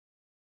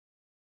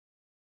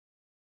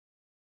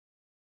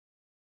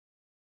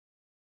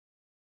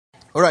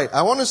All right,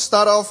 I want to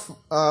start off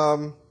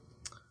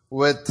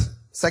with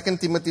 2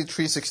 Timothy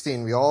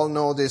 3:16. We all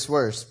know this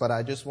verse, but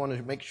I just want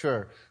to make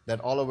sure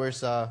that all of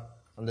us are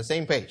on the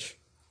same page.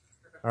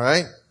 All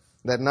right?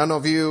 That none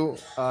of you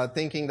are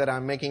thinking that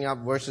I'm making up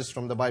verses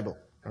from the Bible.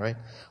 All right?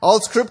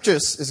 All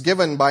scriptures is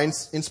given by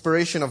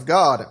inspiration of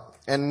God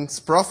and it's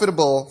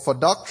profitable for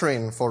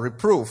doctrine, for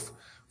reproof,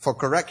 for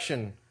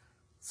correction,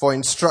 for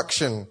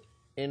instruction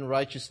in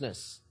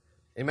righteousness.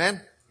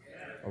 Amen?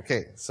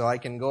 Okay, so I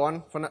can go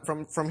on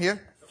from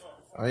here?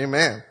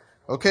 Amen.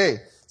 Okay,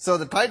 so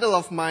the title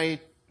of my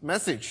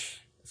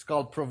message is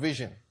called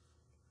Provision.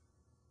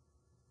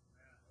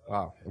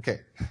 Wow, okay.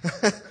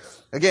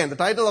 Again, the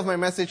title of my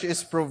message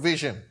is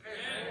Provision.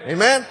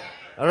 Amen?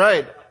 All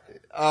right.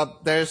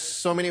 There's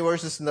so many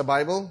verses in the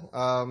Bible.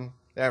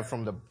 They're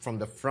from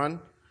the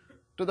front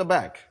to the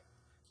back.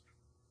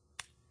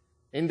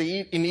 In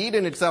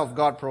Eden itself,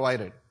 God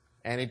provided,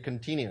 and it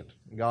continued.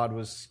 God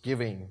was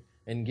giving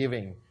and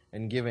giving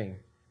and giving,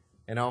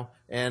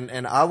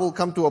 and I will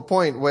come to a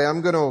point where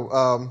I'm going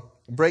to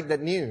break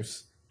that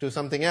news to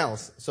something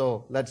else.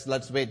 So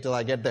let's wait till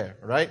I get there,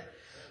 right?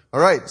 All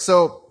right.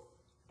 So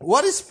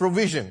what is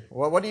provision?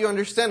 What do you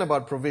understand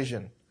about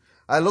provision?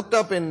 I looked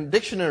up in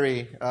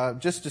dictionary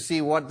just to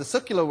see what the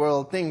secular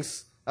world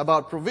thinks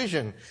about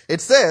provision.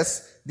 It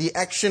says the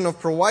action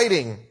of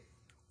providing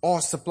or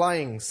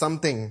supplying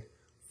something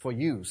for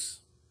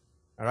use.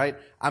 All right.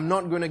 I'm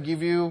not going to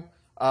give you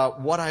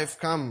what I've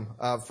come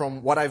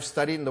from what I've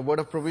studied in the word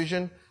of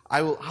provision.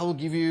 I will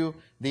give you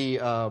the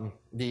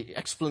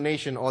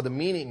explanation or the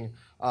meaning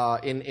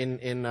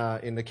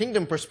in the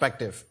kingdom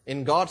perspective,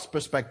 in God's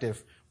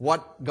perspective,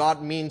 what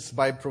God means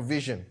by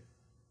provision.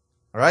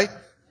 All right?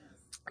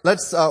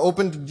 Let's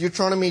open to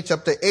Deuteronomy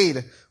chapter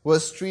 8,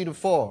 verse 3 to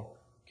 4.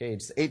 Okay,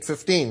 it's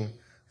 8:15.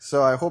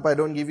 So I hope I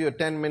don't give you a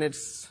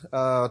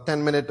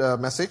 10-minute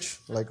message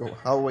like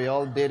how we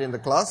all did in the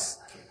class.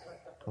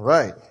 All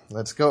right,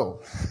 let's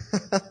go.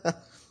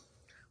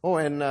 Oh,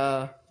 and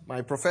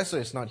my professor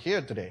is not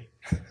here today.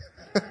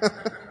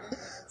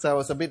 So I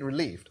was a bit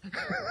relieved.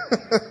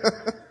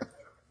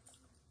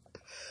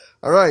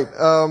 All right,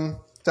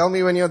 tell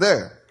me when you're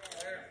there.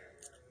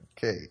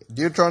 Okay,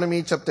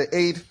 Deuteronomy chapter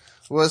 8,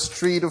 verse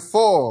 3 to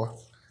 4.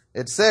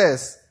 It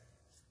says,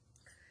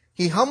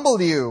 He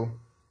humbled you,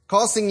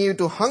 causing you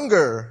to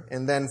hunger,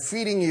 and then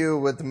feeding you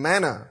with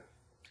manna,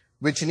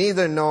 which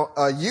neither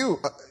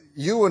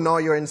you nor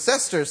your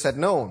ancestors had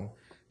known,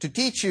 to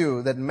teach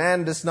you that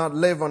man does not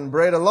live on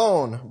bread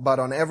alone, but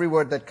on every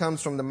word that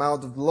comes from the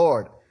mouth of the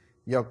Lord.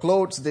 Your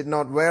clothes did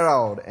not wear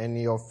out,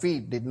 and your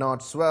feet did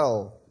not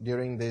swell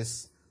during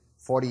these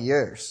 40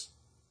 years.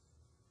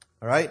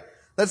 All right,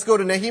 let's go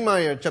to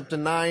Nehemiah chapter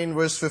 9,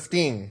 verse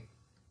 15.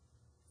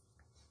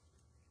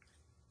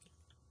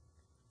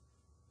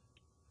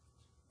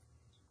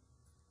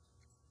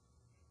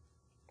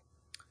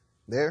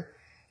 There.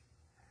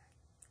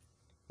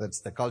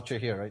 That's the culture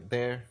here, right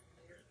there.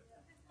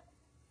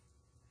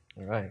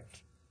 All right.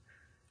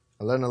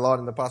 I learned a lot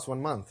in the past 1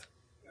 month.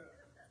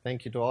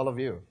 Thank you to all of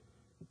you.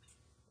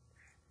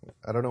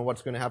 I don't know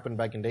what's going to happen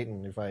back in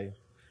Dayton if I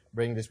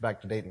bring this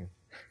back to Dayton.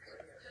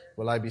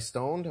 Will I be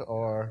stoned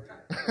or...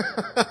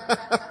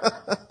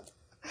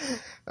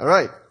 All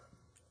right.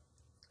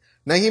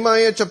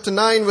 Nehemiah chapter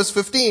 9 verse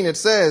 15, it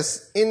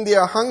says, In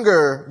their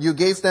hunger you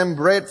gave them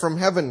bread from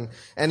heaven,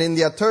 and in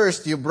their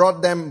thirst you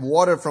brought them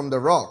water from the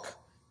rock.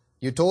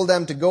 You told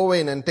them to go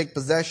in and take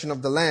possession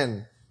of the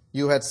land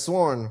you had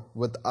sworn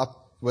with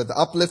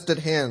uplifted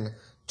hand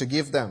to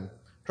give them.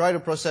 Try to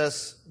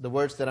process the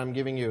words that I'm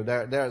giving you.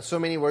 There are so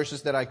many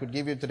verses that I could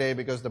give you today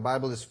because the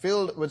Bible is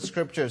filled with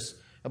scriptures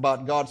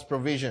about God's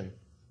provision.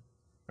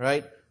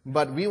 Right?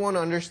 But we want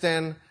to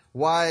understand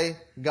why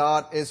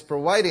God is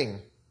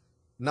providing.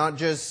 Not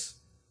just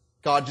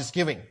God just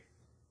giving,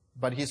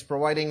 but He's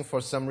providing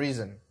for some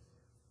reason.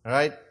 All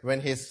right? When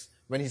His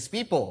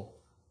people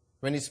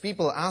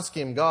ask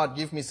Him, God,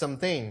 give me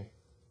something,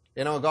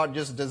 God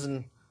just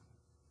doesn't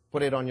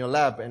put it on your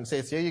lap and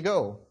says, here you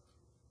go.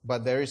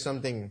 But there is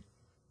something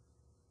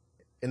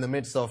in the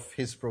midst of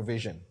His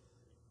provision.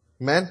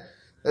 Amen?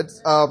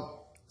 That's,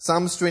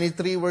 Psalms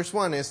 23 verse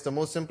 1 is the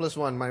most simplest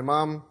one. My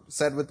mom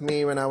sat with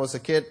me when I was a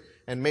kid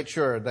and made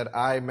sure that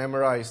I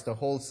memorized the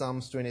whole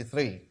Psalms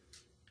 23.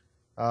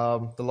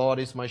 The Lord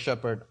is my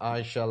shepherd,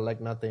 I shall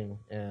lack nothing,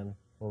 and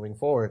moving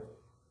forward.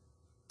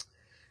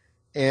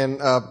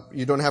 And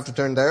you don't have to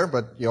turn there,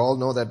 but you all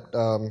know that,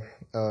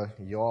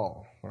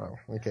 y'all. Wow,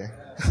 okay.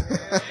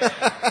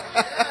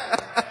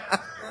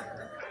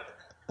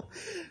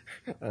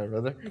 All right,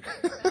 brother.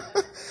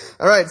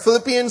 All right,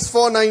 Philippians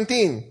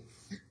 4:19.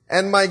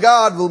 And my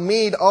God will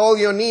meet all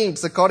your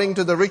needs according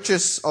to the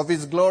riches of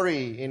His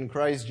glory in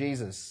Christ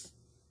Jesus.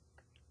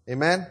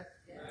 Amen?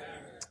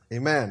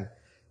 Amen.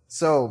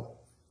 So,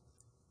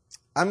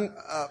 I'm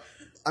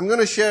going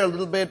to share a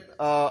little bit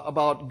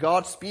about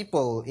God's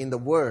people in the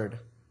Word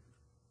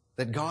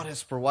that God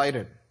has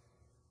provided.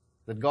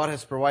 That God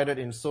has provided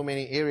in so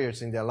many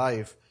areas in their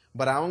life.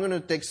 But I'm going to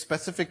take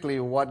specifically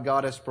what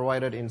God has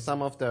provided in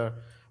some of the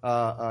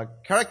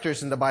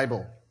characters in the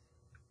Bible.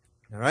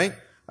 All right.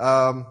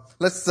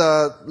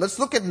 Let's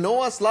look at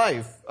Noah's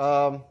life.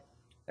 All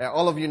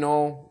of you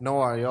know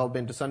Noah. You all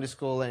been to Sunday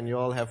school and you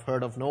all have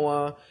heard of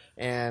Noah.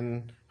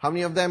 And how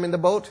many of them in the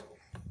boat?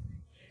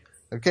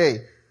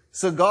 Okay.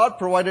 So God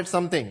provided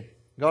something.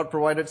 God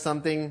provided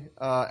something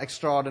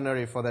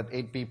extraordinary for that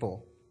 8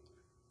 people.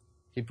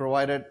 He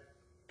provided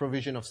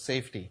provision of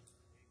safety.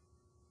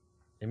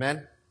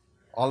 Amen.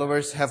 All of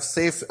us have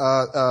safety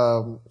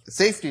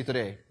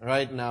today,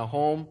 right, in our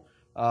home.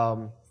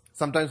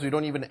 Sometimes we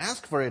don't even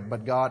ask for it,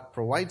 but God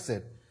provides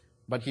it.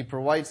 But He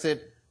provides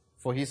it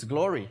for His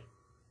glory.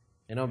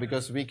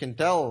 Because we can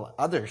tell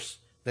others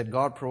that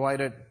God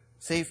provided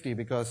safety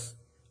because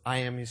I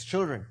am His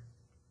children.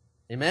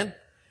 Amen?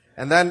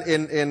 And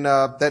then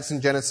that's in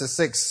Genesis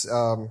 6,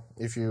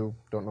 if you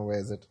don't know where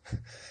is it.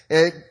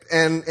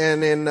 And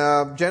in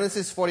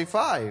Genesis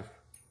 45,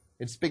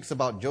 it speaks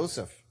about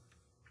Joseph.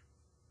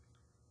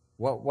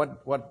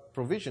 What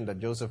provision that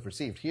Joseph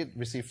received? He had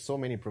received so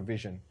many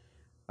provision.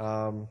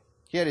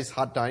 He had his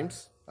hard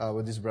times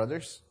with his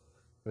brothers,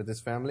 with his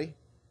family.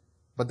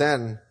 But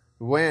then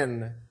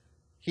when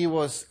he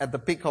was at the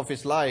peak of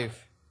his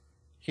life,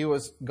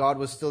 God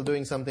was still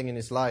doing something in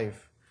his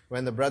life.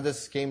 When the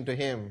brothers came to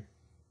him,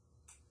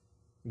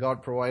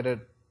 God provided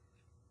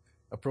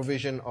a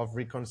provision of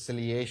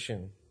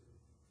reconciliation.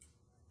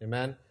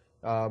 Amen.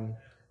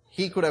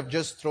 He could have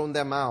just thrown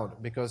them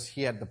out because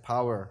he had the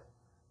power.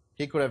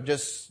 He could have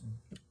just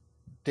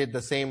did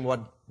the same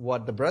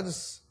what the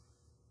brothers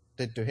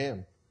did to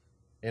him,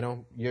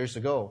 years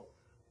ago.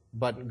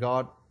 But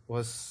God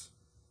was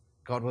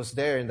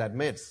there in that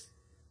midst,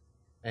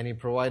 and He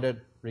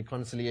provided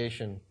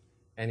reconciliation,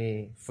 and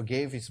He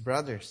forgave His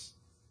brothers,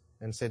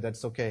 and said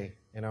that's okay,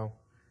 and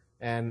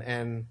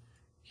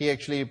He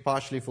actually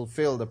partially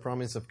fulfilled the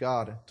promise of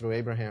God through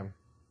Abraham.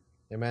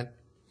 Amen.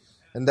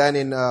 And then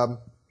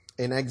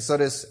in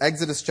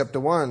Exodus chapter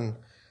 1,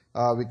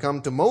 we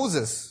come to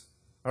Moses.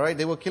 All right,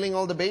 they were killing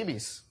all the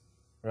babies,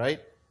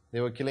 right?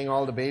 They were killing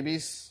all the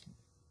babies,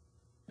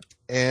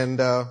 and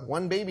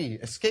one baby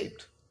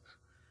escaped.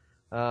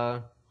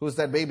 Who's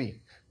that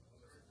baby?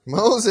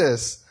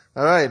 Moses.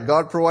 All right,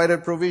 God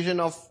provided provision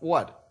of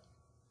what?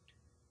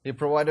 He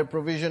provided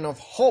provision of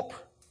hope.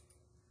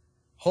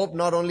 Hope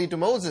not only to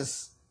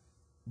Moses,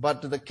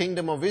 but to the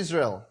kingdom of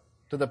Israel,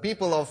 to the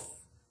people of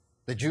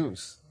the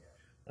Jews.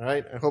 All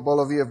right, I hope all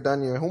of you have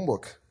done your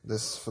homework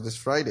for this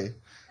Friday.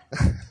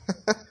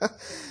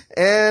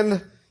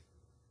 And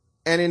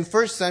in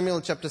 1 Samuel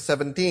chapter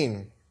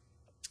 17,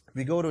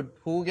 we go to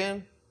who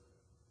again?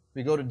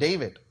 We go to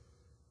David.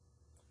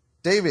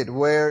 David,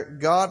 where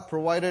God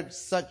provided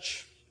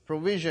such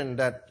provision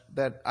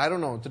that I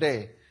don't know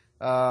today,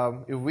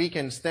 if we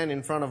can stand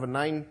in front of a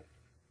 9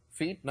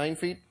 feet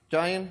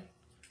giant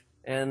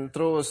and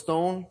throw a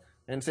stone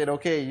and said,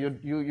 okay,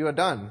 you are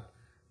done.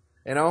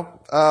 I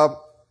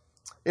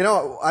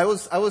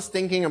was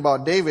thinking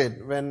about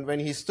David when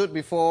he stood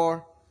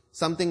before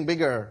something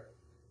bigger.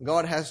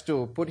 God has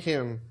to put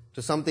him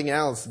to something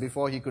else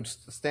before he could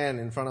stand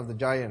in front of the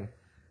giant.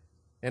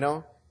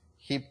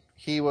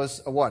 He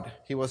was a what?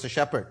 He was a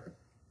shepherd.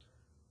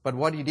 But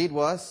what he did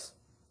was,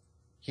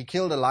 he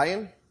killed a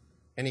lion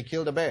and he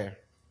killed a bear.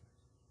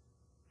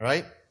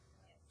 Right?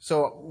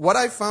 So what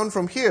I found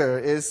from here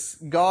is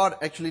God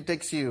actually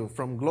takes you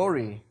from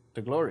glory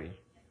to glory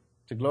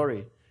to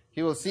glory.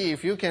 He will see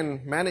if you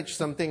can manage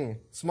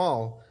something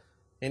small,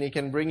 and He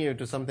can bring you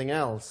to something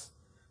else.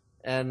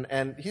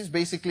 And He's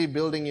basically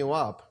building you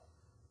up.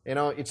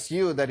 It's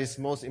you that is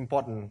most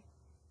important.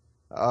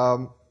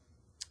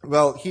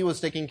 Well, He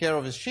was taking care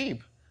of His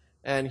sheep,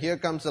 and here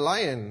comes a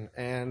lion,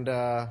 and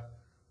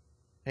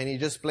He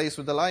just plays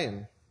with the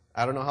lion.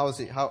 I don't know how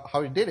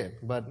He did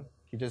it, but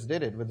He just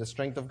did it with the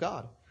strength of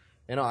God.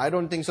 I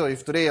don't think so.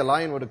 If today a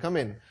lion were to come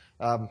in,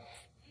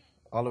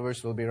 all of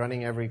us will be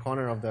running every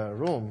corner of the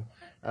room.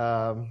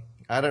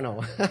 I don't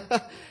know.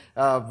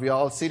 We are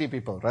all city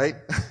people, right?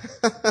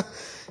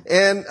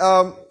 And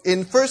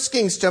in 1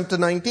 Kings chapter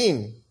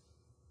 19,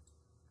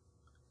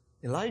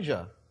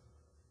 Elijah,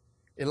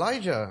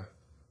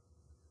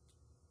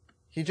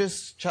 he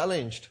just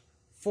challenged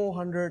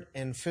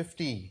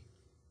 450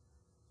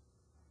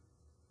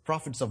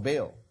 prophets of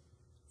Baal.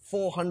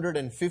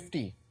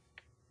 450.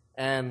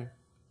 And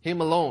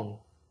him alone,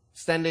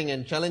 standing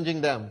and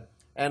challenging them.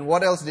 And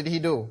what else did he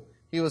do?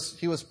 He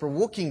was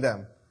provoking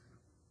them.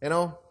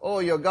 Oh,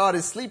 your God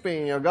is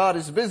sleeping, your God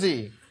is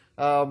busy.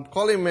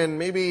 Call him and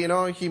maybe,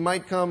 he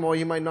might come or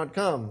he might not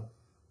come.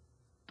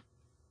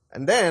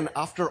 And then,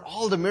 after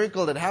all the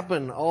miracle that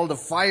happened, all the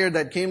fire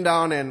that came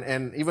down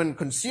and even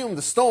consumed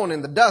the stone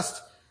and the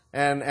dust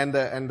and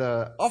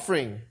the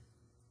offering,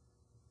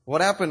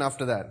 what happened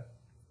after that?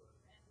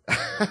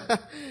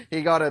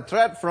 He got a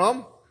threat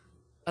from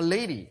a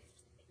lady.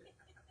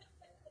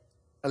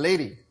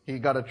 He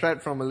got a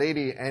threat from a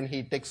lady, and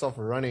he takes off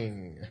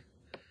running.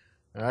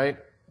 Right?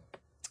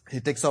 He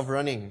takes off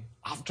running.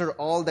 After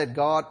all that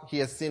he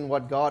has seen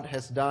what God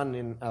has done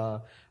in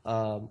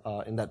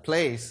that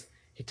place,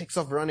 he takes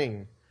off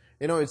running.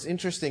 It's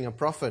interesting, a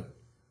prophet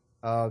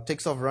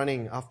takes off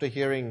running after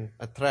hearing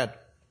a threat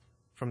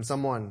from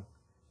someone,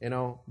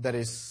 that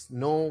is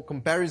no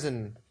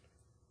comparison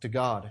to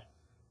God.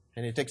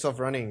 And he takes off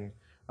running.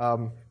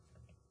 But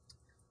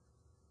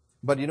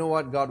you know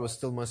what? God was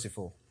still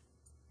merciful.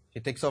 He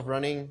takes off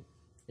running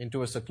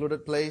into a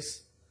secluded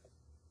place.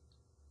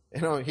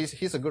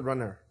 He's a good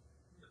runner.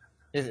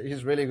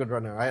 He's really a good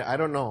runner. I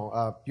don't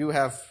know. You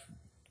have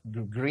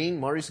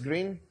Maurice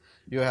Green.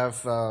 You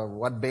have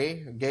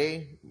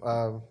Gay.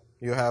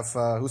 You have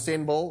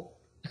Usain Bolt.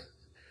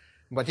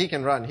 But he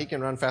can run. He can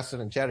run faster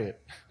than Chariot.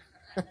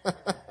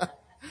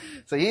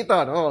 So he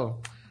thought,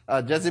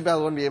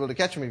 Jezebel won't be able to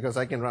catch me because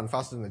I can run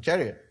faster than the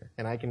Chariot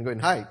and I can go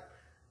and hide.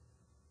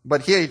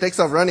 But here he takes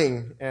off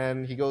running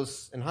and he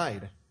goes and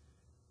hide.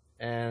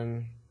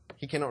 And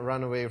he cannot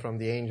run away from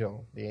the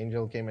angel. The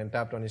angel came and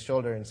tapped on his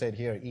shoulder and said,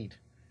 "Here, eat."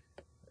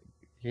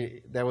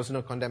 There was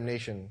no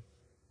condemnation.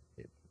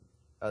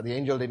 The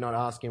angel did not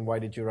ask him, "Why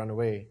did you run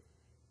away?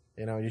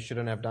 You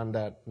shouldn't have done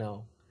that."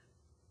 No.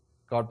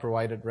 God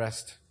provided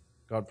rest.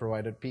 God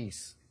provided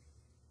peace.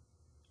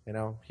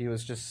 He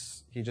was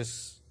just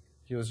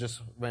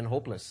went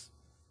hopeless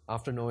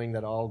after knowing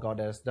that all God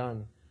has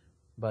done.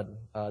 But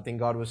I think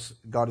God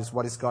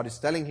is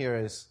telling here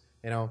is,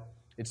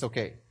 it's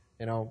okay.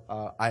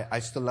 I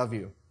still love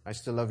you. I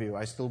still love you.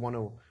 I still want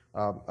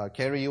to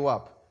carry you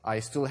up. I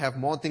still have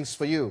more things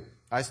for you.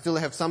 I still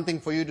have something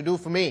for you to do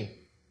for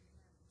me.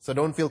 So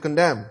don't feel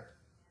condemned.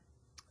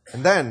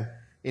 And then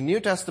in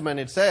New Testament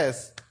it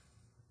says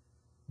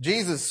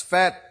Jesus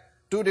fed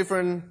two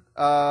different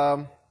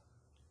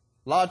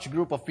large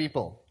group of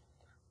people.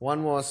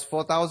 One was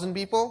 4,000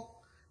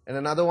 people and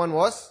another one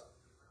was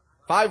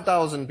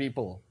 5,000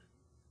 people.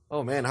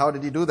 Oh man, how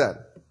did he do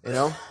that?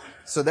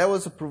 So there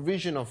was a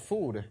provision of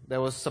food.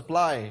 There was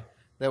supply.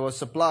 There was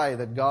supply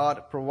that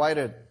God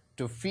provided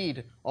to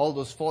feed all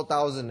those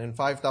 4,000 and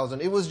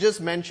 5,000. It was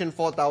just mentioned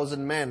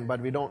 4,000 men,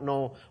 but we don't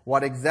know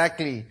what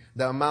exactly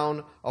the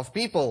amount of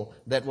people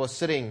that was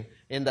sitting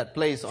in that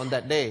place on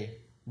that day.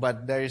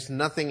 But there is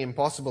nothing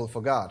impossible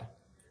for God.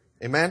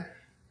 Amen?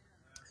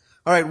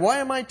 All right, why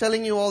am I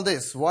telling you all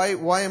this?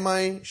 Why am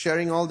I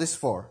sharing all this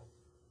for?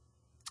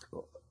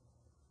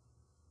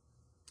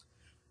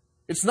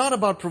 It's not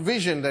about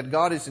provision that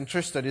God is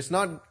interested. It's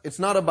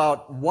not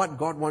about what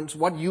God wants,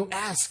 what you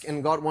ask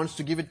and God wants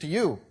to give it to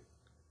you.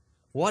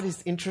 What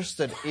is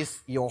interested is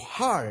your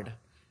heart,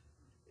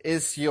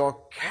 is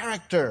your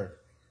character,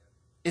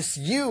 is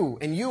you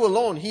and you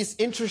alone. He's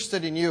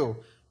interested in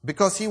you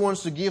because He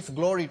wants to give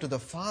glory to the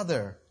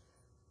Father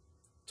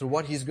through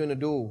what He's going to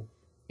do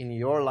in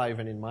your life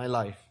and in my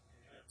life.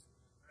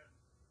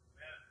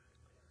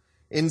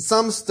 In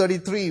Psalms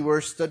 33,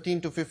 verse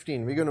 13 to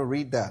 15, we're going to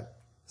read that.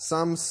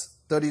 Psalms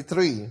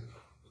 33,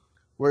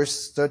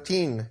 verse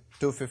 13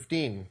 to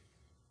 15.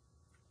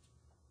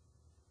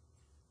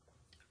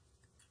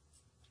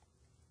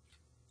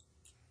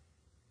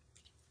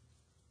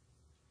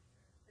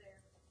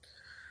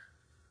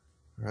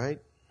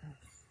 Right?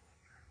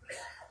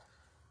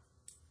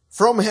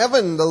 From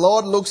heaven the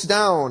Lord looks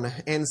down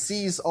and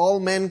sees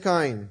all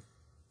mankind.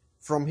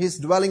 From His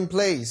dwelling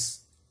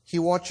place He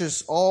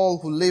watches all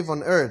who live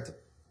on earth.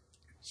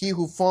 He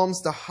who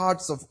forms the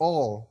hearts of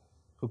all,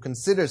 who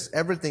considers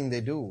everything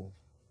they do.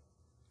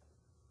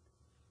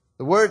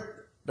 The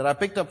word that I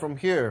picked up from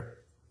here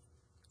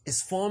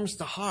is forms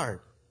the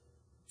heart.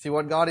 See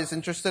what God is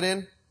interested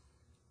in?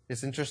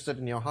 He's interested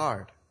in your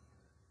heart.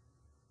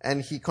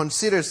 And He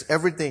considers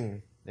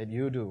everything that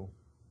you do.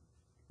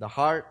 The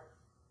heart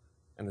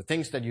and the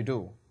things that you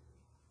do.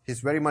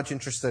 He's very much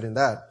interested in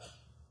that.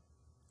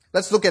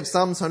 Let's look at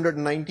Psalms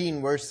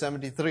 119, verse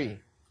 73.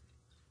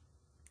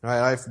 All right,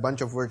 I have a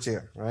bunch of words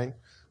here, right?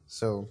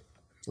 So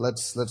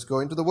let's go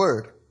into the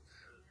Word.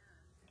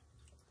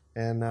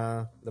 And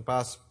the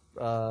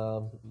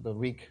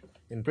week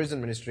in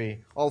prison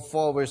ministry, all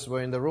four of us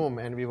were in the room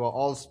and we were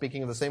all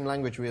speaking the same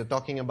language. We were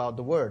talking about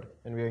the Word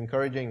and we were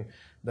encouraging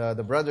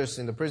the brothers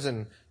in the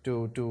prison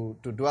to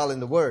dwell in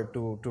the Word,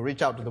 to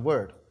reach out to the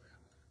Word.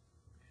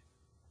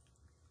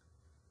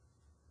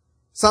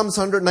 Psalms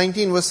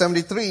 119 verse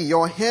 73,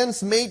 Your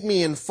hands made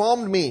me and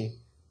formed me.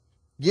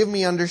 Give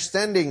me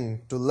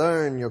understanding to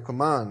learn your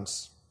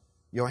commands.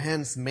 Your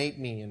hands made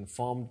me and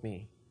formed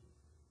me.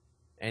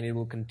 And it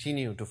will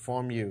continue to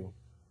form you.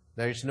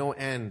 There is no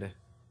end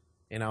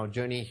in our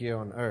journey here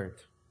on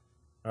earth.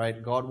 All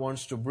right? God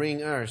wants to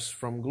bring us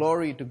from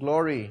glory to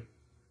glory.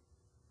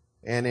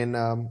 And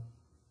in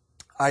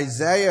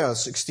Isaiah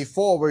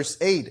 64 verse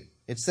 8,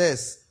 it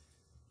says,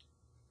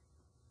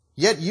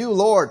 Yet you,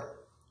 Lord,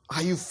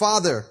 are you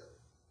Father?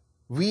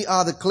 We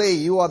are the clay,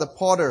 you are the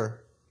potter.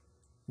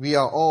 We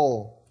are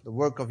all the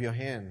work of your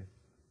hand.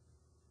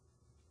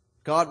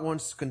 God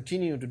wants to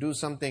continue to do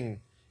something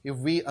if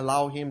we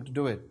allow Him to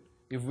do it.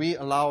 If we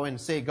allow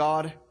and say,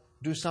 God,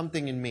 do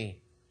something in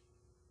me.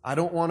 I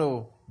don't want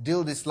to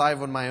deal this life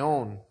on my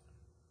own.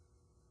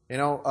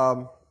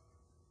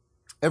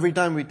 Every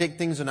time we take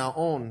things on our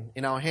own,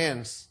 in our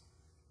hands,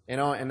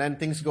 and then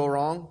things go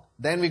wrong,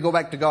 then we go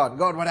back to God.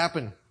 God, what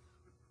happened?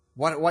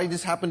 Why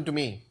this happened to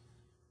me?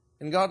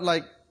 And God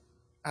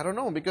I don't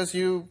know, because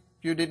you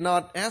You did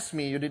not ask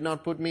me. You did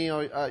not put me,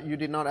 or you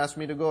did not ask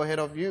me to go ahead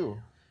of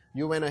you.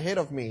 You went ahead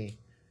of me.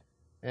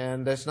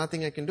 And there's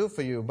nothing I can do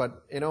for you.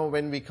 But,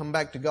 when we come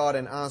back to God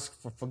and ask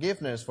for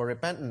forgiveness, for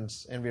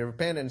repentance, and we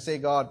repent and say,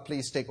 God,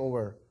 please take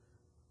over,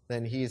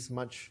 then He's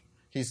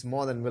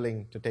more than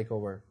willing to take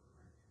over.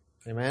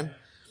 Amen?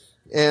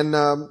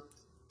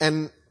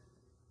 And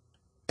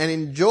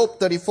in Job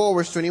 34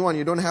 verse 21,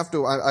 you don't have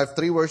to, I have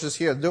 3 verses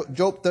here.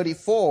 Job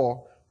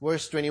 34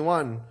 verse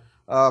 21,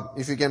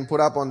 if you can put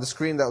up on the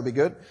screen, that would be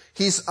good.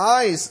 His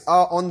eyes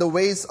are on the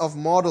ways of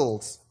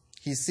mortals.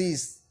 He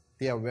sees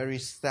their very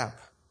step.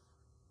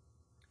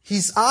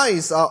 His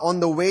eyes are on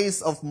the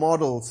ways of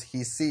mortals.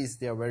 He sees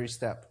their very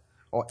step,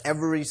 or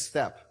every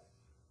step.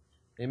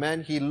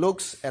 Amen. He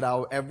looks at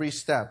our every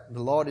step.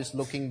 The Lord is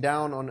looking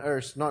down on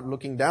earth, not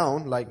looking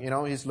down like,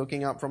 He's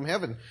looking up from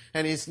heaven.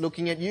 And He's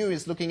looking at you,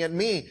 He's looking at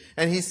me,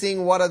 and He's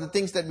seeing what are the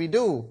things that we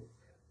do.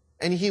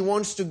 And He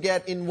wants to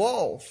get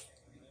involved.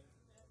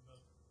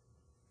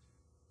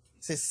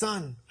 He says,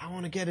 son, I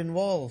want to get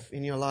involved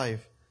in your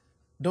life.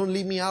 Don't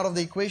leave me out of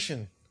the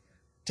equation.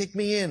 Take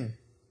me in.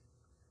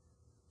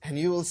 And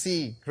you will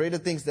see greater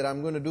things that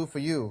I'm going to do for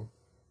you.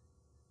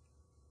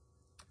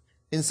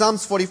 In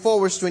Psalms 44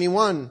 verse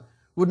 21,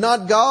 would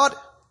not God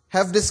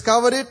have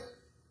discovered it,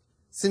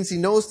 since He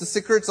knows the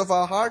secrets of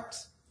our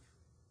hearts?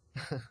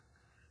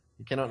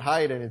 You cannot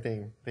hide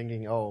anything,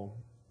 thinking,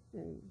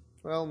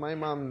 well, my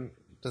mom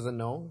doesn't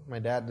know, my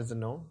dad doesn't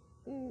know,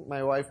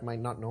 my wife might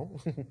not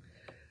know.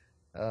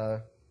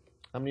 How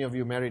many of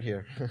you married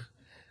here?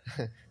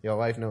 Your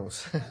wife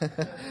knows.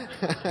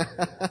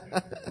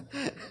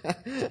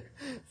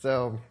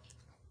 So,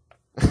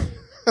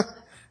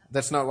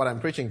 that's not what I'm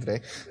preaching today.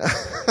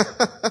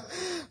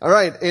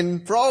 Alright,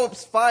 in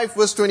Proverbs 5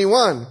 verse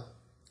 21,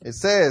 it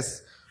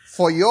says,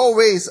 for your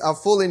ways are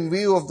full in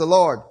view of the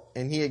Lord,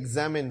 and He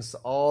examines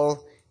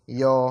all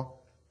your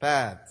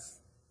paths.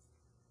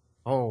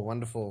 Oh,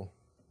 wonderful.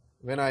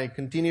 When I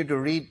continue to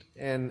read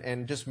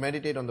and just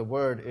meditate on the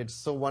Word, it's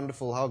so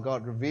wonderful how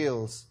God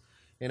reveals,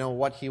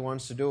 what He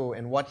wants to do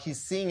and what He's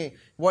seeing,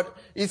 what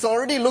He's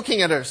already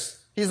looking at us.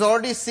 He's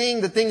already seeing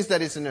the things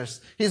that is in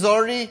us. He's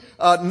already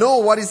know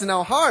what is in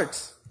our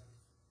hearts.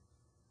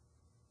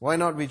 Why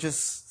not we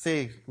just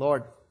say,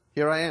 Lord,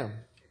 here I am.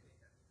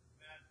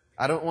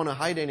 I don't want to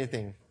hide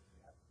anything.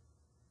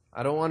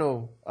 I don't want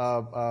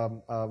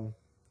to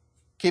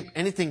keep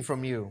anything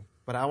from you.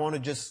 But I want to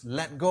just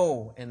let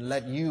go and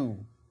let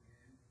you.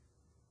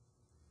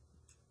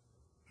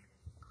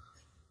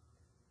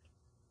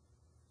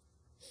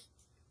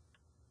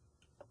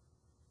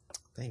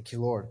 Thank you,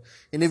 Lord.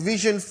 In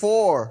Ephesians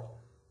 4,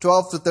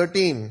 12 to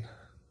 13.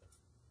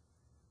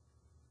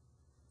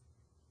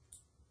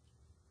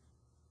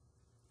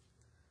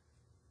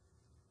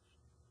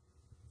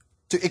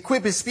 To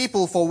equip His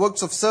people for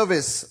works of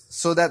service,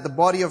 so that the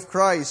body of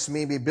Christ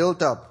may be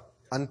built up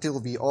until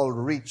we all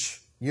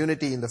reach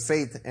unity in the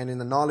faith and in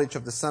the knowledge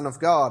of the Son of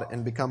God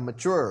and become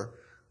mature,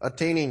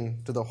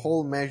 attaining to the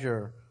whole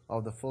measure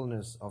of the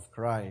fullness of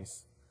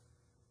Christ.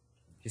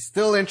 He's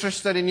still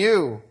interested in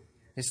you.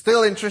 He's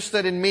still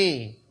interested in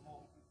me.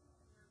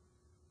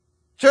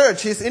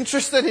 Church, He's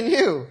interested in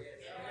you.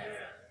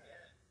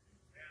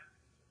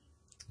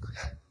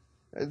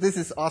 This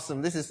is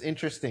awesome. This is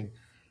interesting.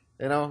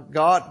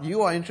 God,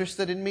 you are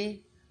interested in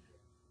me.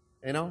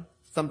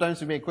 Sometimes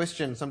we may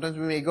question. Sometimes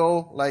we may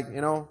go like,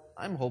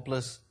 I'm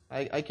hopeless.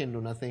 I can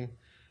do nothing.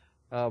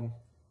 I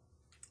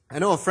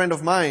know a friend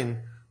of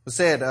mine who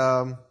said,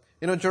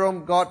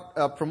 Jerome,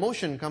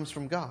 promotion comes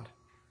from God.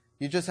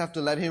 You just have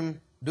to let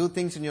Him do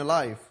things in your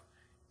life.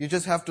 You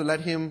just have to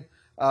let Him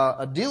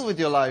deal with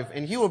your life,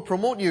 and He will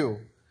promote you.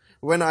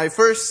 When I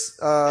first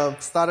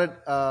started,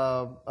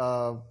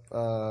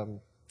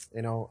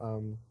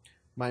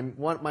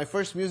 my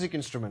first music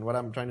instrument, what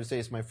I'm trying to say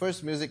is my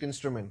first music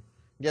instrument,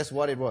 guess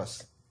what it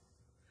was?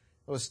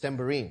 It was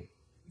tambourine.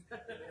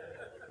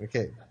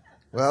 Okay.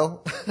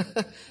 Well,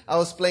 I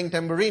was playing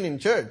tambourine in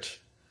church.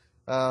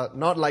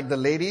 Not like the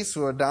ladies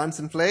who dance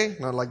and play,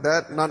 not like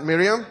that, not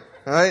Miriam.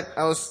 Alright?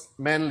 I was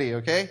manly,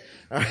 okay?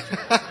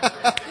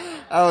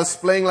 I was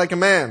playing like a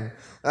man.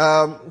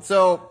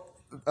 So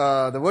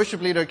the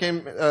worship leader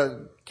came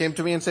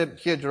to me and said,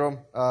 here, Jerome,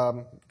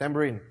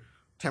 tambourine.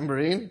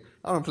 Tambourine?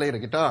 I want to play the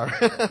guitar.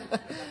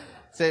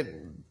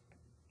 Said,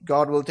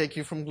 God will take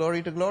you from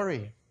glory to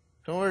glory.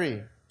 Don't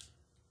worry.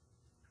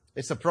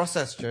 It's a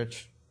process,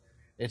 church.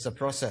 It's a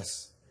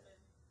process.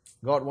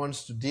 God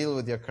wants to deal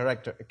with your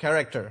character.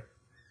 Character.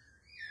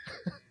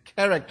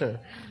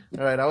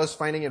 All right, I was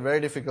finding it very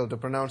difficult to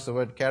pronounce the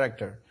word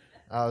character.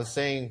 I was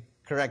saying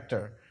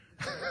character.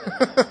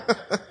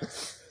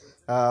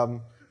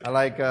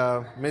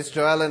 Miss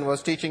Joellen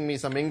was teaching me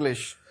some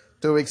English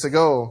 2 weeks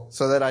ago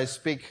so that I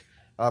speak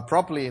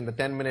properly in the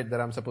 10 minutes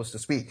that I'm supposed to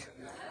speak.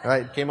 All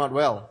right, it came out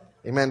well.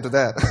 Amen to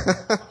that.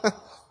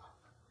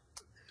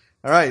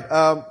 All right,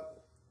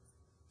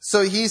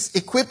 so He's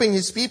equipping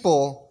His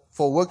people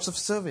for works of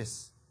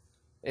service.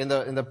 In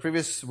the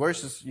previous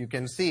verses, you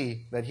can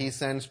see that He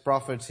sends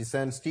prophets, He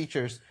sends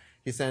teachers,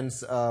 He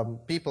sends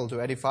people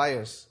to edify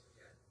us.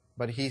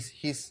 but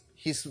He's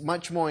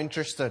much more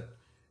interested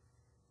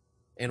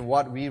in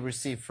what we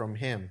receive from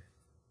Him.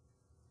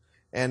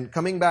 And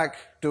coming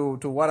back to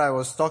what I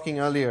was talking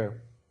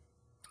earlier,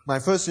 my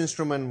first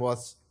instrument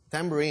was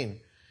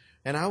tambourine.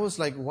 And I was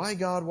like, why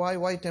God?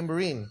 Why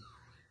tambourine?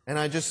 And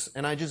I just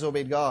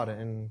obeyed God,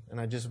 and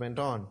I just went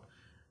on.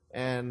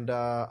 And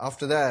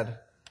after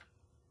that,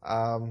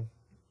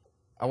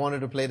 I wanted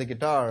to play the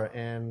guitar,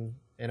 and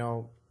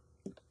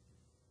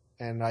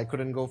I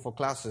couldn't go for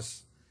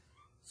classes.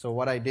 So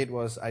what I did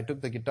was I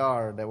took the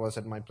guitar that was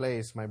at my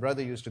place. My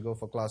brother used to go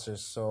for classes,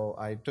 so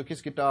I took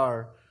his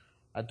guitar,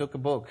 I took a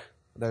book,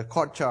 the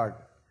chord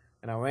chart,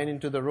 and I went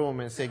into the room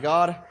and said,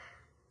 God,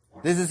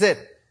 this is it.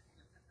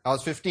 I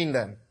was 15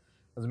 then. It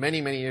was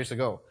many, many years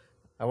ago.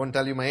 I won't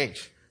tell you my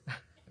age.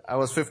 I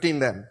was 15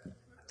 then.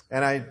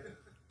 And I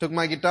took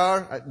my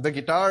guitar, the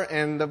guitar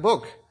and the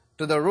book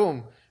to the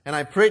room, and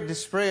I prayed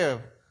this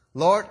prayer.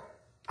 Lord,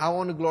 I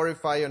want to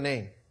glorify your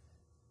name.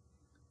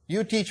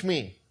 You teach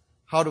me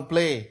how to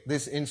play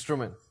this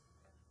instrument,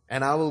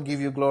 and I will give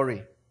you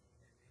glory.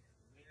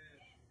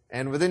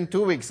 And within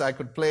 2 weeks, I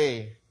could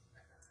play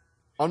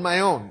on my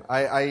own.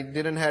 I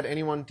didn't have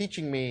anyone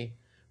teaching me,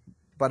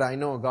 but I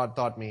know God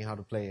taught me how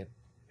to play it.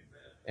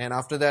 And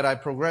after that, I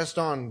progressed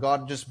on.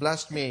 God just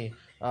blessed me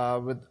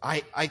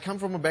I come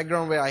from a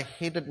background where I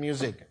hated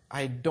music.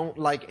 I don't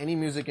like any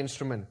music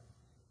instrument.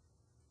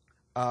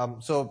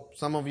 So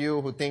some of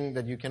you who think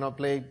that you cannot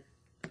play,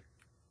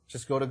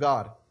 just go to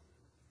God.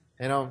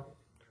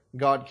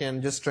 God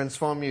can just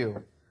transform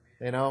you.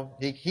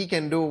 He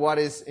can do what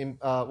is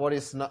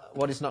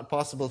not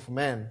possible for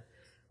man.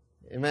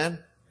 Amen.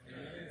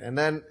 And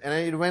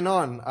it went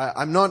on.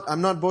 I'm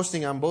not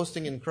boasting. I'm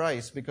boasting in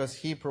Christ because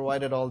He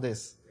provided all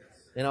this.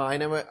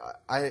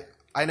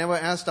 I never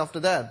asked after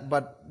that,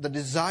 but the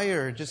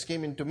desire just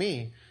came into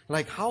me.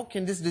 Like, how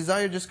can this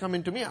desire just come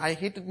into me? I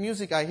hated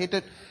music. I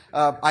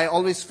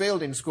always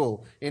failed in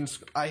school.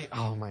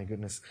 Oh my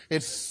goodness.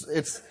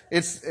 It's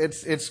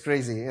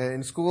crazy.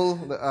 In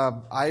school,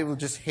 I will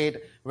just hate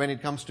when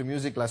it comes to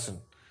music lesson.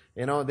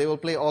 They will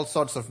play all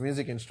sorts of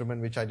music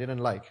instrument, which I didn't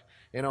like.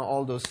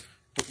 All those,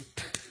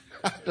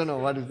 I don't know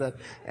what is that.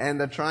 And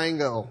the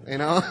triangle,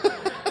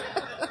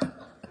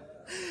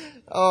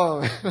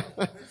 Oh,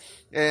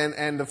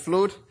 and the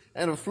flute.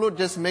 And the flute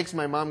just makes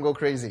my mom go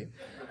crazy.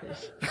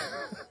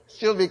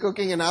 She'll be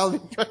cooking and I'll be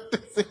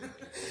practicing.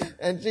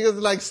 And she was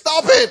like,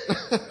 stop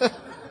it!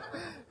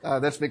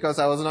 That's because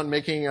I was not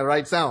making a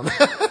right sound.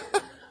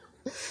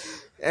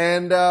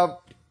 And God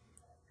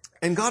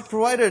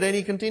provided, and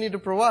He continued to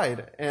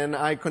provide. And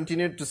I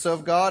continued to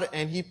serve God,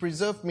 and He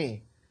preserved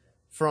me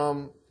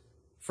from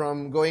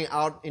going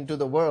out into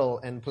the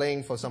world and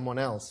playing for someone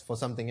else, for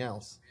something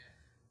else.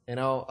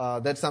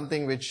 That's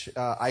something which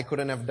I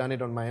couldn't have done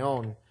it on my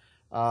own.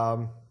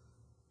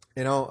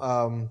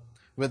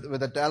 With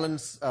the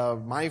talents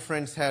my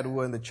friends had who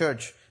were in the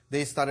church,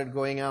 they started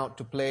going out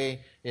to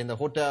play in the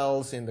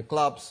hotels, in the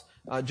clubs,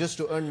 just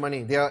to earn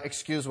money. Their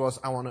excuse was,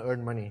 I want to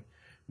earn money.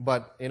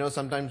 But,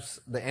 sometimes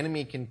the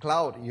enemy can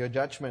cloud your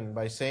judgment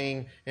by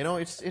saying,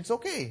 it's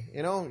okay.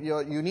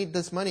 You need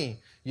this money.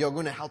 You're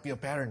going to help your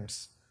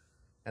parents.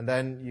 And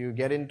then you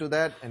get into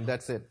that, and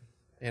that's it.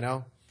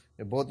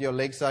 Both your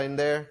legs are in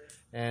there,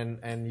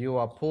 and you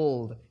are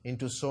pulled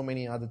into so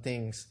many other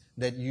things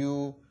that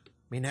you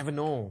may never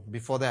know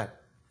before that.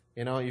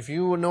 If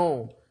you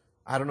know,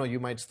 I don't know, you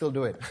might still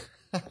do it.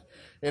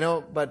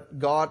 But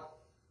God,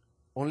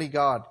 only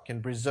God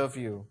can preserve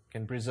you,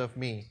 can preserve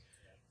me,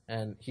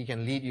 and He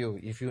can lead you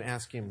if you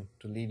ask Him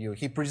to lead you.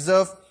 He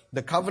preserved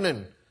the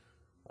covenant.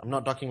 I'm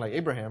not talking like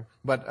Abraham,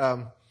 but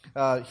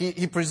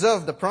He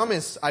preserved the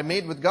promise I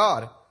made with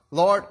God.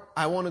 Lord,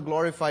 I want to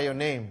glorify your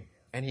name.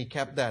 And He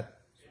kept that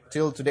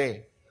till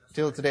today.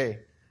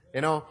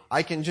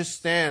 I can just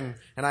stand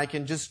and I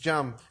can just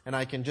jump and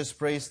I can just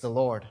praise the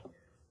Lord.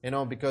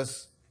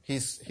 Because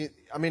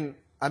I'm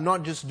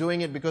not just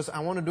doing it because I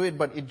want to do it,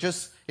 but it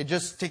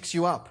just takes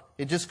you up.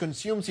 It just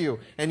consumes you,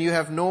 and you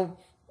have no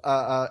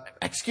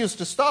excuse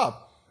to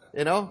stop.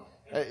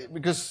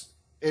 Because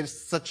it's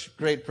such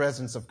great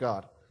presence of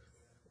God.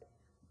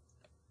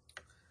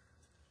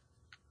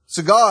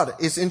 So God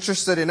is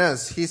interested in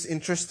us. He's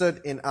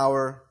interested in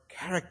our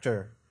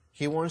character.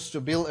 He wants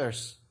to build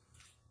us.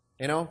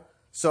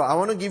 So I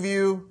want to give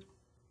you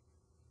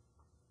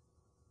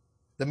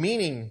the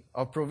meaning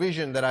of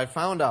provision that I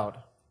found out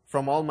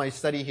from all my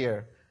study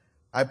here.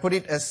 I put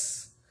it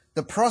as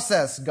the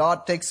process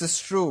God takes us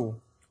through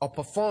or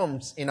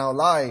performs in our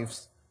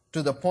lives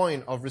to the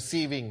point of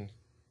receiving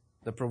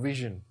the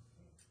provision.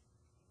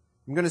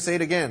 I'm going to say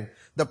it again.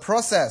 The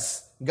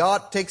process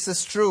God takes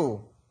us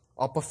through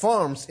or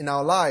performs in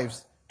our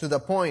lives to the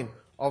point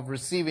of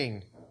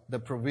receiving the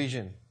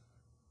provision.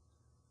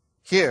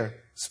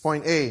 Here, it's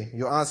point A.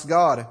 You ask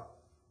God,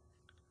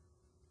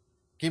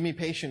 give me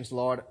patience,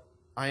 Lord.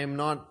 I am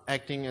not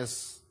acting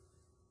as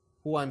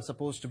who I'm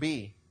supposed to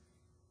be.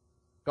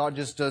 God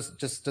just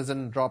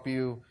doesn't drop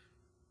you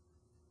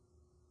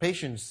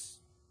patience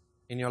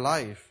in your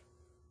life,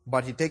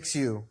 but He takes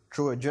you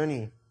through a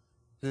journey.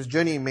 This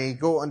journey may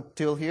go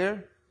until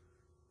here,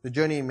 The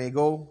journey may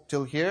go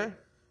till here,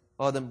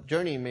 or the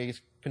journey may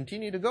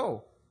continue to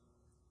go.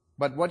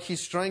 But what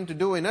He's trying to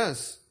do in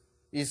us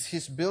is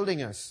He's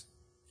building us.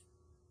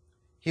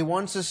 He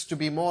wants us to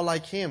be more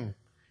like Him.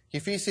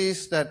 If He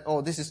says that,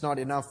 oh, this is not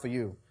enough for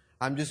you,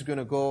 I'm just going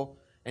to go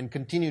and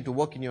continue to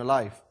work in your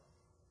life,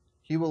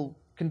 He will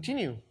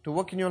continue to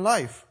work in your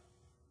life.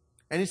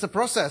 And it's a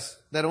process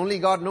that only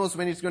God knows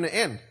when it's going to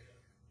end.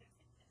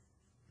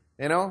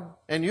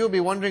 And you'll be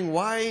wondering,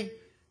 why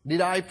did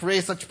I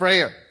pray such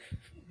prayer?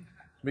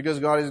 Because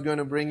God is going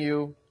to bring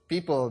you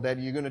people that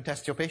you're going to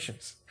test your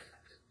patience.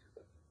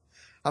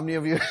 How many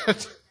of you?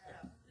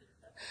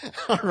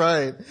 All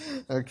right.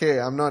 Okay,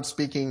 I'm not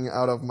speaking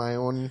out of my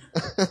own.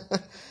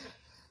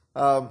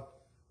 I'm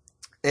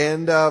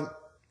going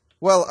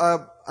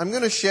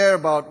to share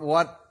about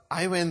what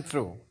I went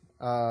through.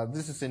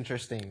 This is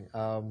interesting.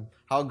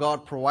 How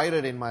God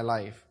provided in my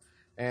life.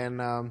 And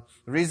the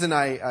reason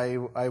I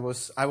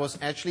was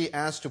actually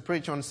asked to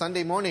preach on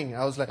Sunday morning,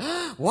 I was like,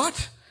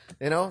 what?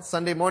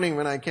 Sunday morning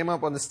when I came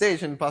up on the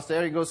stage and Pastor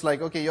Eric goes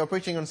like, okay, you're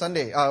preaching on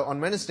on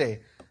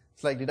Wednesday.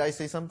 It's like, did I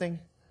say something?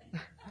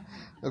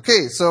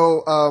 Okay,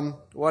 so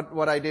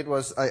what I did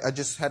was I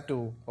just had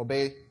to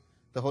obey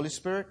the Holy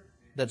Spirit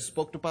that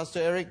spoke to Pastor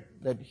Eric,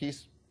 that he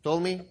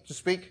told me to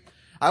speak.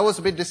 I was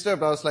a bit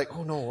disturbed. I was like,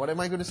 oh no, what am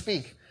I going to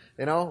speak?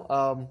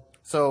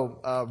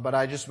 But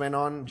I just went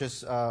on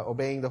just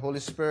obeying the Holy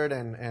Spirit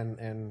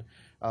and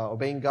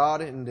obeying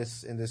God in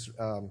this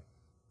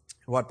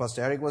what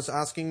Pastor Eric was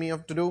asking me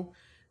to do.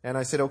 And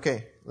I said,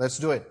 okay, let's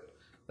do it.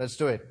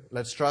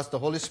 Let's trust the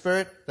Holy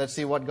Spirit. Let's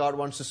see what God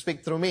wants to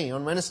speak through me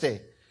on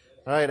Wednesday.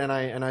 All right, and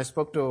I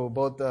spoke to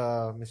both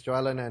Mr.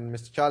 Allen and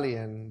Mr. Charlie,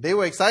 and they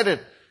were excited.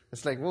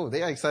 It's like, whoa,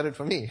 they are excited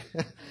for me.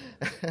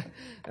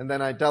 And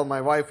then I tell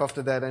my wife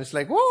after that, and she's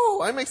like,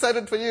 whoa, I'm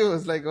excited for you.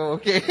 It's like, oh,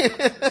 okay.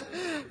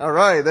 All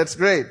right, that's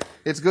great.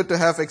 It's good to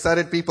have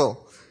excited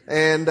people.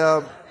 And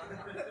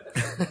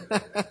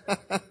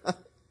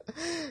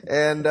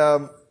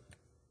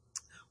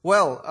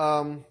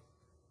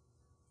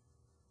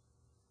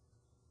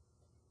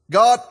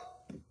God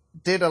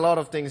did a lot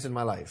of things in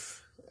my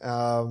life.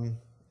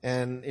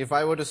 And if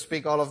I were to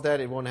speak all of that,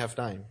 it won't have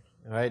time.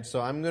 Right? So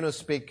I'm going to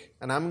speak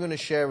and I'm going to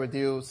share with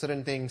you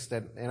certain things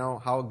that,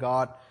 how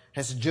God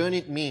has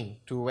journeyed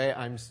me to where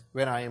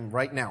I am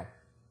right now,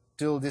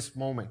 till this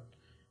moment.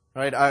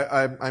 Right?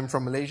 I'm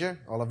from Malaysia.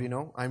 All of you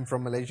know, I'm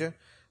from Malaysia.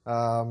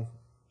 And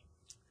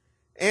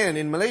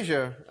in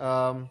Malaysia,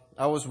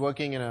 I was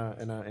working in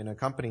a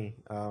company.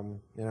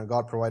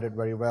 God provided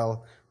very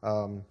well.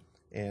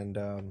 And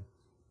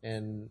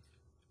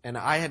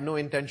I had no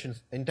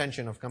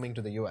intention of coming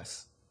to the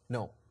U.S.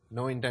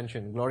 No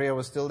intention. Gloria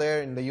was still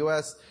there in the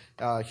U.S.,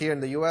 here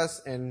in the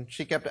U.S., and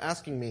she kept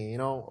asking me,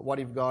 what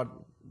if God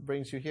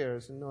brings you here? I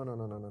said, no.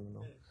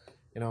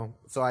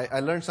 So I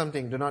learned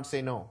something. Do not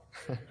say no.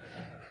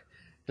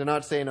 Do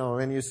not say no.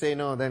 When you say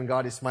no, then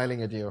God is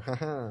smiling at you.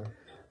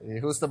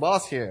 Who's the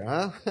boss here,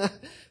 huh?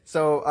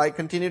 So I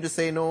continued to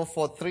say no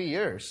for 3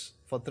 years.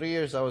 For 3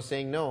 years I was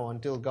saying no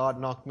until God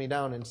knocked me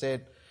down and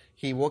said,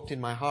 He worked in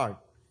my heart.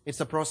 It's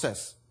a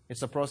process.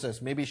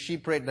 Maybe she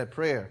prayed that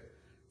prayer.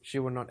 She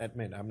would not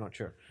admit, I'm not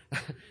sure.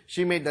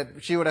 She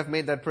would have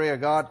made that prayer,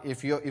 God,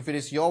 if it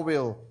is your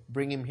will,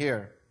 bring him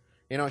here.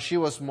 She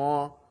was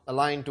more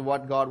aligned to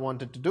what God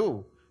wanted to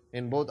do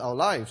in both our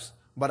lives.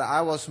 But I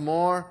was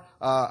more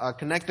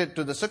connected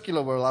to the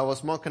secular world. I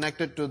was more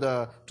connected to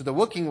the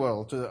working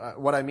world.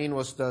 What I mean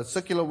was the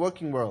secular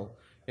working world.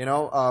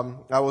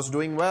 I was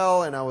doing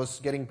well and I was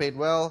getting paid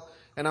well.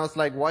 And I was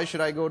like, why should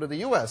I go to the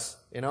U.S.?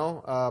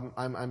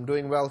 I'm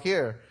doing well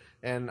here.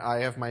 And I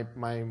have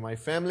my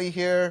family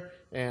here,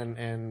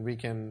 and we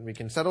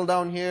can settle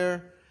down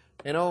here,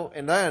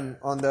 And then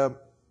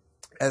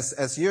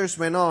as years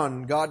went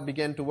on, God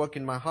began to work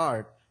in my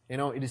heart.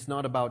 It is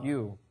not about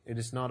you. It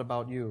is not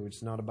about you.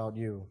 It's not about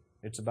you.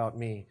 It's about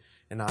me.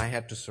 And I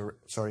had to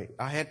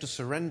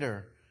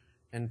surrender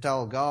and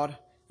tell God,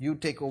 you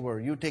take over.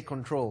 You take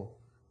control.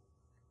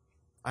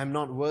 I'm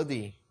not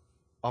worthy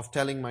of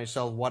telling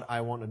myself what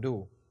I want to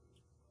do.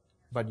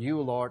 But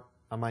you, Lord,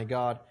 are my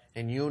God,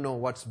 and you know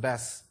what's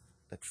best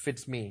that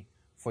fits me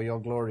for your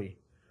glory.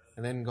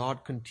 And then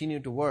God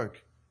continued to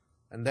work.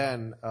 And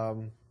then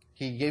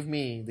He gave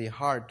me the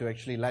heart to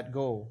actually let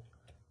go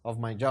of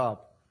my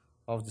job,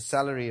 of the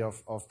salary,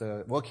 of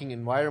the working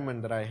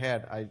environment that I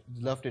had. I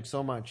loved it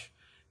so much.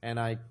 And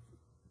I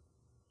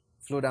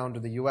flew down to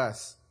the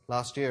U.S.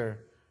 last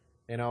year.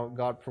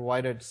 God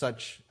provided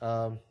such,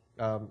 how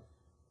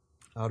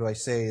do I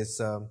say,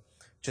 it's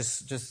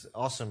just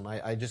awesome.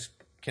 I just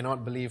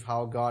cannot believe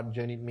how God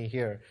journeyed me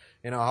here.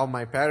 How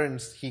my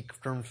parents, He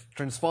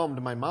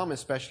transformed my mom,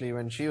 especially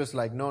when she was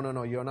like,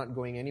 no, you're not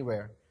going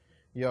anywhere.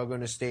 You're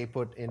going to stay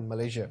put in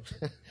Malaysia,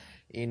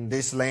 in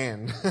this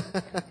land,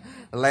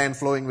 a land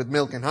flowing with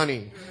milk and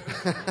honey.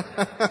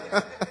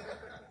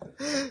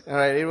 All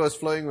right, it was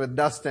flowing with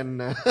dust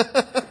and, all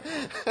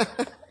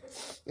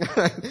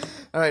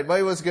right, but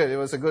it was good. It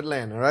was a good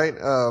land, all right?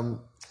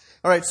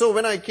 All right, so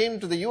when I came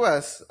to the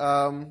U.S.,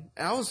 I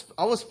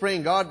was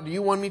praying, God, do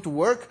you want me to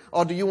work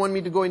or do you want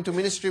me to go into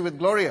ministry with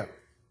Gloria?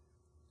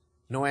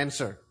 No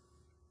answer.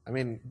 I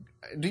mean,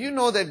 do you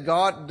know that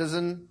God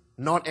doesn't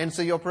not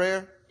answer your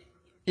prayer?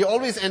 He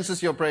always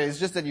answers your prayer. It's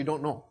just that you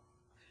don't know.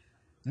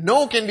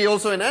 No can be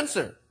also an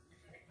answer.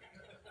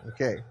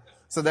 Okay,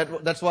 so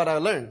that's what I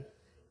learned.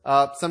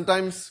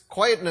 Sometimes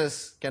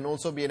quietness can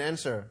also be an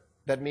answer.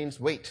 That means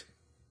wait.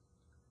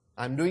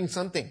 I'm doing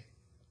something.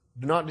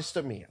 Do not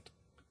disturb me yet.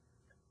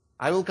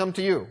 I will come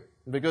to you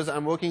because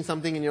I'm working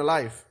something in your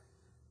life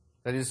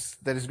that is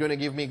going to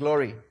give me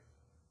glory.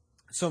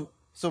 So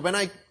when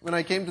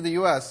I came to the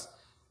U.S.,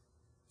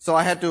 so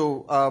I had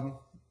to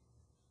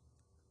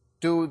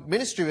do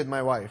ministry with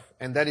my wife,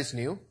 and that is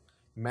new.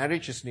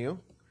 Marriage is new.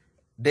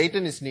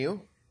 Dayton is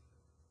new.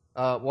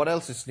 What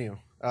else is new?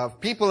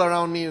 People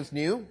around me is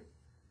new.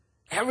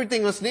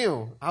 Everything was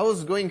new. I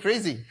was going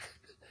crazy.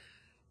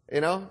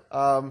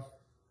 And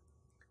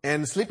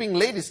sleeping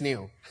late is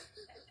new.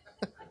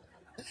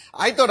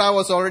 I thought I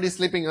was already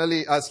sleeping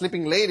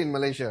late in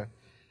Malaysia,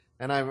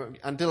 and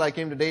until I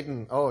came to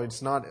Dayton. Oh,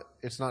 it's not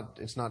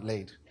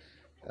late.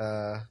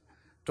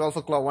 12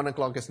 o'clock, 1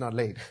 o'clock is not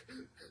late.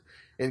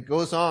 It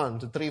goes on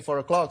to 3, 4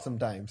 o'clock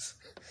sometimes.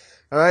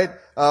 All right.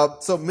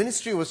 So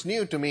ministry was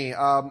new to me.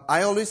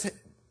 I always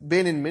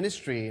been in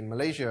ministry in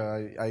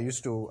Malaysia. I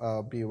used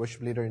to be a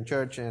worship leader in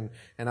church, and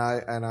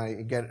I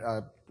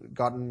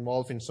got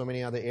involved in so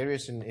many other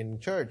areas in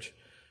church.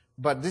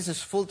 But this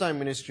is full-time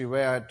ministry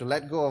where I had to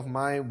let go of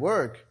my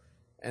work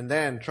and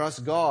then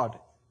trust God.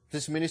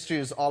 This ministry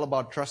is all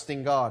about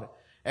trusting God.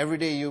 Every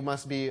day you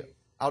must be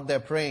out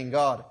there praying,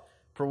 God,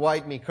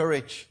 provide me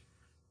courage.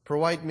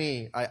 Provide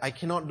me. I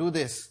cannot do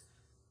this.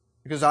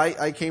 Because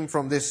I came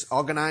from this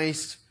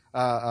organized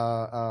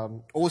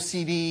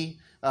OCD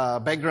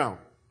background,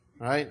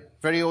 right?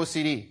 Very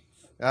OCD.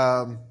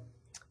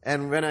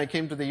 And when I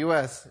came to the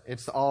U.S.,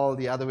 it's all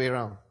the other way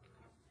around,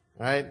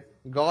 right?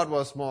 God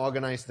was more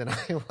organized than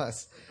I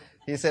was.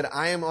 He said,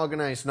 I am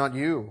organized, not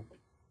you.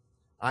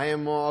 I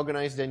am more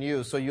organized than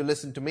you, so you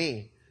listen to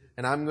me,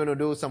 and I'm going to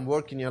do some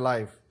work in your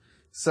life.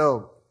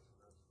 So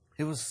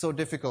it was so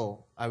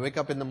difficult. I wake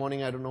up in the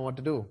morning, I don't know what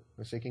to do.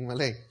 I'm shaking my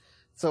leg.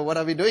 So what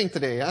are we doing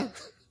today, huh?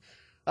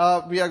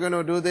 We are going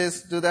to do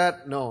this, do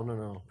that.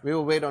 No. We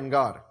will wait on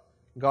God.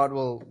 God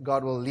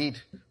will lead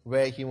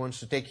where He wants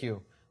to take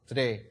you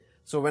today.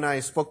 So when I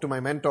spoke to my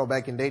mentor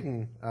back in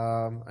Dayton,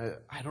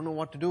 I don't know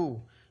what to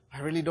do. I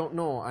really don't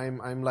know.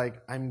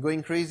 I'm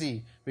going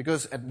crazy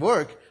because at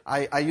work,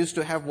 I used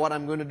to have what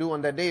I'm going to do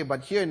on that day,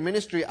 but here in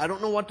ministry, I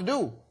don't know what to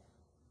do.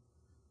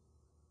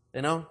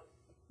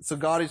 So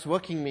God is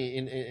working me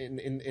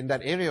in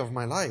that area of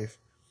my life.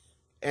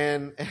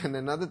 And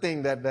another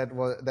thing that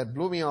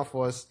blew me off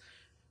was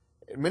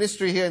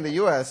ministry here in the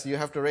U.S. You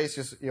have to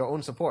raise your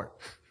own support,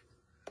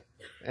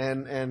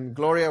 and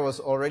Gloria was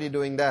already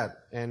doing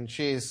that, and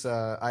she's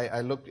I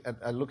look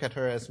at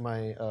her as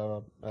my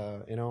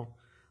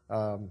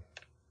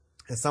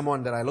as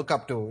someone that I look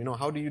up to.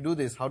 How do you do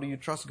this? How do you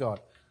trust God?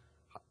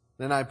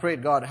 Then I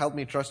prayed, God, help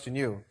me trust in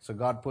you. So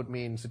God put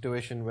me in a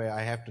situation where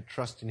I have to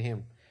trust in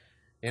Him.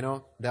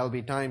 There'll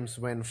be times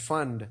when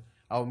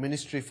our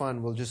ministry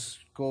fund will just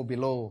go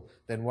below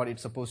than what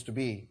it's supposed to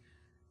be.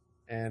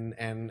 And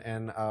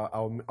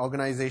our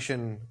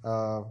organization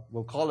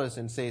will call us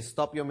and say,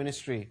 stop your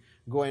ministry,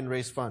 go and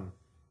raise fund.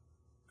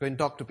 Go and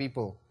talk to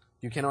people.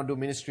 You cannot do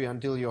ministry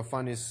until your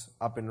fund is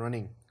up and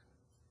running.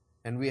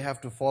 And we have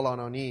to fall on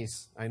our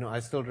knees. I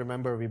still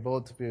remember we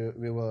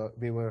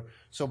were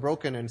so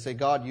broken and say,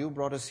 God, you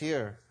brought us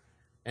here.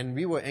 And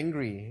we were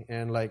angry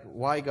and like,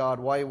 why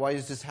God, why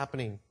is this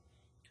happening?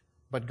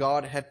 But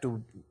God had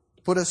to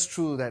put us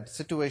through that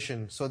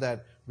situation so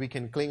that we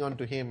can cling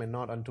unto Him and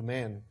not unto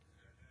man.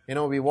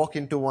 We walk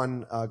into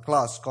one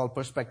class called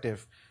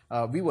Perspective.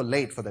 We were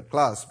late for that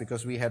class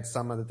because we had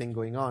some other thing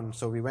going on.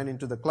 So we went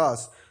into the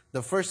class.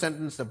 The first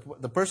sentence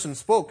the person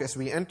spoke as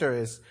we enter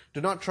is,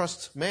 do not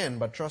trust man,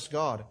 but trust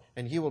God,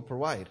 and He will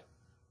provide.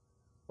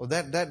 Well,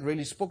 that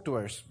really spoke to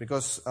us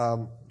because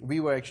we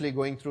were actually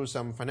going through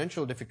some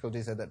financial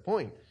difficulties at that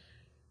point.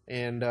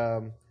 And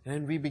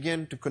we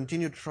began to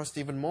continue to trust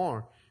even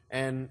more.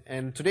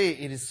 And today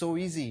it is so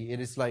easy. It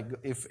is like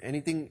if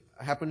anything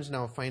happens in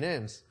our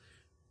finance,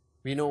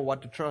 we know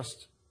what to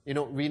trust.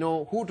 We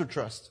know who to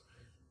trust.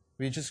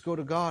 We just go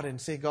to God and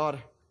say,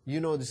 God, you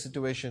know the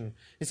situation.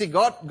 You see,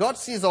 God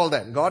sees all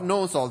that. God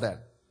knows all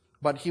that.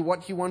 But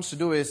what He wants to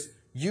do is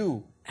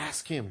you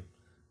ask Him.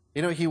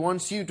 He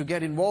wants you to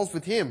get involved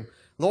with Him.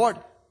 Lord,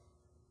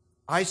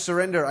 I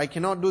surrender. I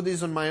cannot do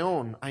this on my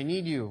own. I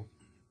need you.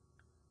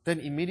 Then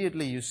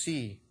immediately you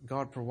see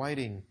God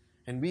providing.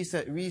 And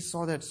we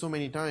saw that so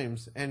many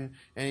times. And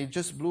it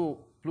just blew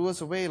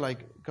us away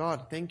like,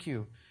 God, thank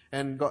you.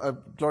 And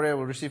Gloria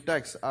will receive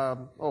text.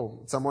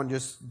 Someone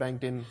just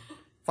banked in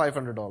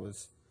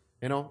 $500.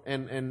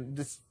 And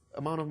this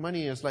amount of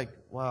money is like,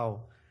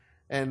 wow.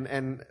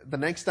 And the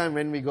next time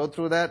when we go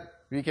through that,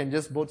 we can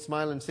just both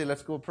smile and say,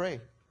 let's go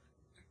pray.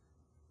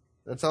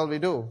 That's all we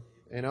do,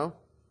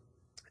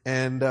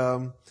 And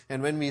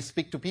when we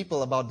speak to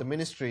people about the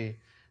ministry,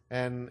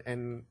 and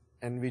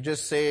we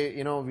just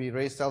say, we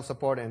raise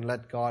self-support and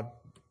let God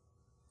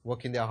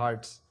work in their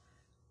hearts,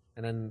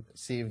 and then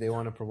see if they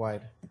want to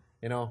provide.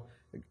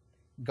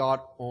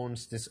 God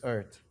owns this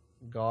earth.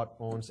 God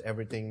owns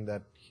everything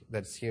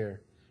that's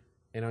here.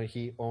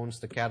 He owns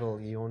the cattle.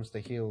 He owns the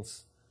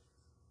hills.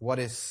 What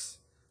is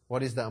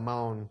the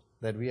amount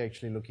that we are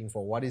actually looking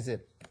for? What is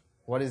it?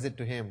 What is it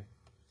to Him?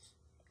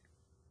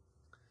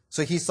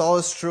 So He saw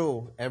us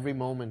through every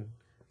moment,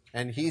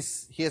 and He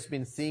has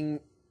been seeing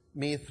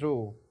me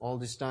through all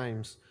these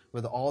times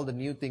with all the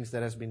new things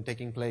that has been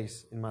taking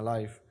place in my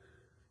life.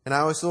 And I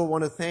also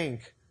want to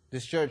thank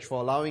this church for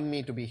allowing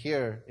me to be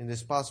here in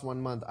this past 1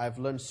 month. I've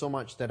learned so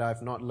much that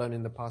I've not learned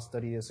in the past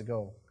 30 years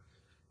ago.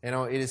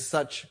 It is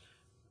such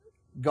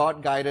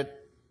God-guided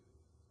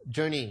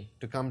journey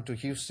to come to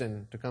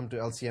Houston, to come to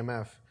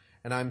LCMF.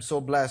 And I'm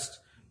so blessed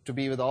to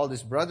be with all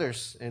these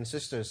brothers and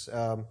sisters,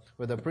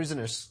 with the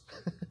prisoners,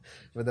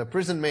 with the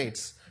prison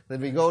mates that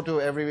we go to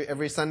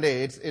every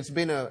Sunday. It's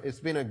been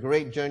a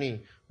great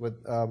journey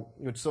with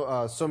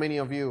so many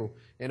of you.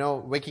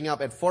 Waking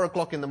up at 4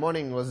 o'clock in the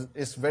morning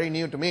is very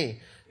new to me.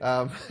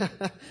 But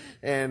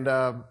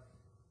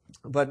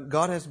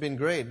God has been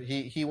great.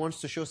 He wants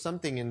to show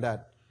something in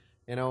that.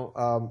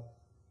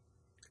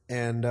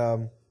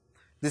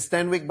 This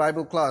 10-week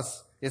Bible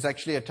class is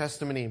actually a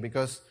testimony,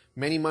 because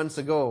many months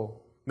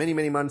ago,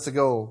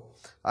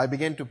 I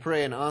began to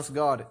pray and ask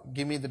God,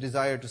 give me the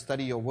desire to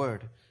study your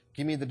word.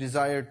 Give me the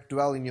desire to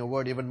dwell in your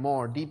word even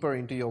more, deeper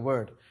into your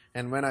word.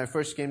 And when I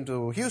first came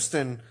to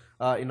Houston,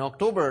 in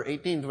October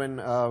 18th, when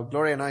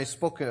Gloria and I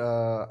spoke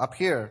up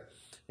here,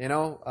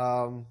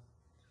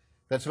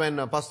 that's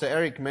when Pastor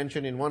Eric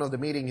mentioned in one of the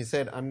meetings, he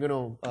said, I'm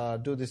going to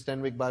do this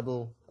 10-week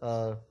Bible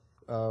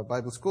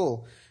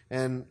school.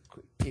 And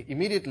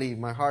immediately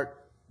my heart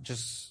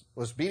just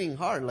was beating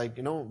hard, like,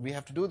 we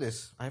have to do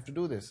this. I have to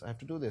do this. I have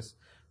to do this.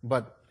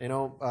 But,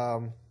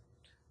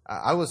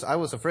 I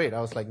was afraid.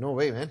 I was like, no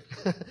way, man.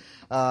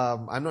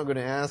 I'm not going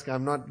to ask.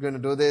 I'm not going to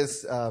do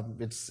this. I'm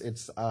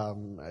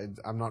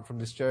not from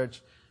this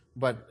church.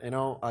 But,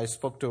 I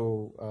spoke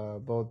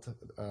to both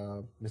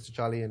Mr.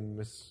 Charlie and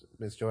Miss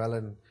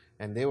Joellen,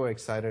 and they were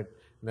excited.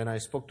 Then I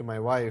spoke to my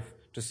wife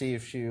to see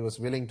if she was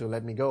willing to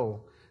let me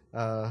go.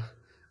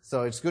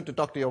 So it's good to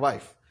talk to your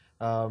wife.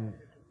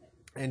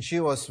 And she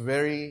was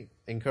very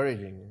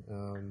encouraging.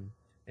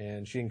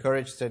 And she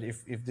encouraged, said,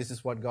 if this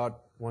is what God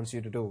wants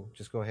you to do,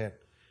 just go ahead.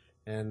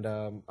 And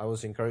I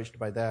was encouraged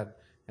by that.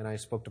 And I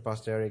spoke to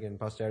Pastor Eric, and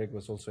Pastor Eric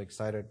was also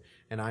excited.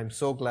 And I'm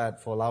so glad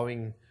for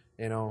allowing,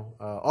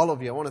 all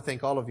of you. I want to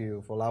thank all of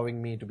you for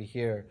allowing me to be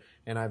here.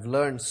 And I've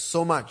learned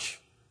so much.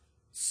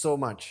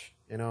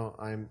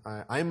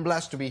 I'm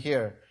blessed to be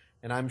here.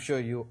 And I'm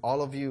sure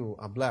all of you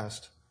are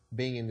blessed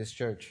being in this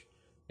church.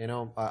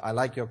 I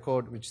like your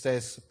quote, which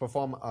says,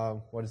 perform,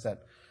 what is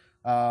that?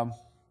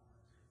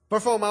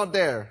 Perform out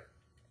there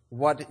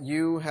what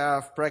you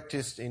have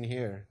practiced in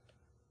here.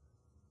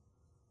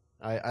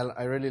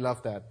 I really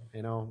love that.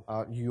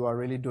 You are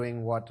really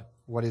doing what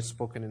is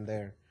spoken in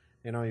there.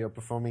 You're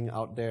performing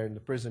out there in the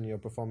prison. You're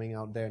performing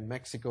out there in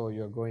Mexico.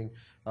 You're going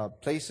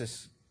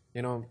places.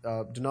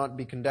 Do not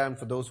be condemned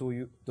for those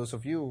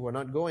of you who are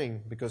not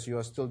going, because you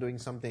are still doing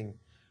something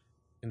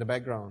in the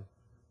background.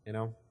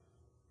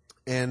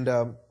 And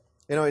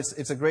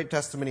it's a great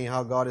testimony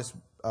how God has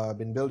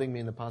been building me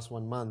in the past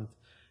 1 month,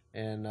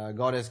 and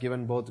God has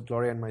given both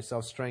Gloria and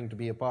myself strength to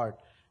be a part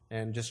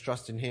and just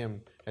trust in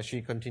Him as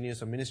she continues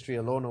her ministry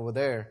alone over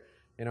there.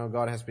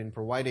 God has been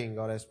providing.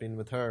 God has been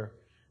with her.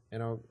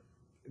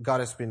 God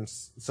has been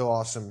so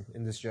awesome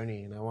in this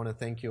journey, and I want to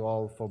thank you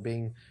all for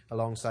being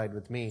alongside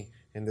with me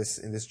in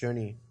this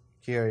journey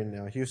here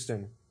in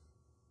Houston.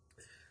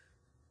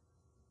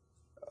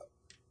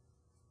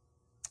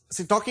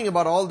 See, talking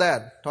about all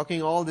that,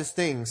 talking all these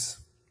things,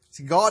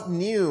 see, God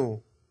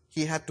knew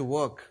He had to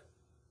work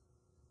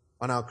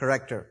on our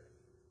character.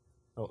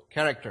 Oh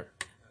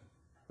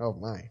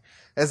my.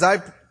 As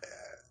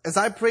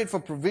I prayed for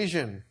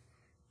provision,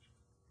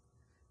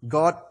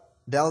 God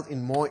dealt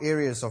in more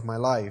areas of my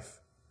life.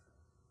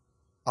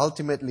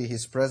 Ultimately,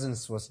 His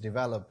presence was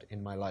developed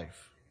in my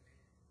life.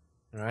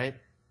 Right?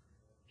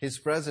 His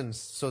presence.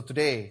 So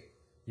today,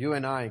 you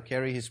and I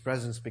carry His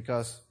presence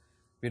because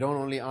we don't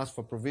only ask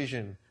for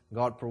provision.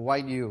 God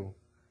provides you.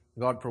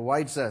 God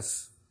provides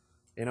us.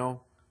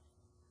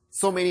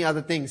 So many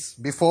other things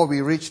before we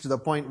reach to the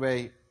point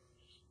where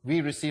we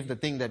receive the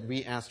thing that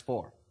we asked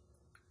for.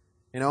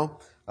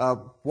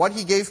 What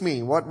He gave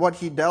me, what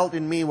He dealt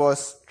in me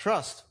was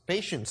trust,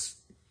 patience,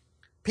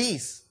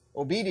 peace,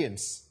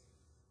 obedience,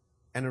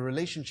 and a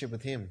relationship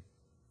with Him.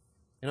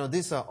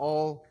 These are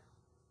all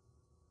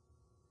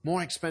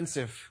more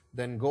expensive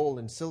than gold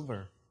and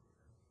silver.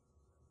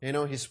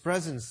 His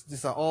presence,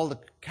 these are all the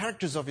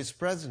characters of His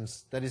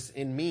presence that is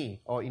in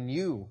me or in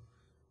you,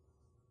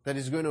 that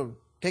is going to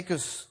take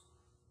us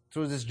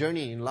through this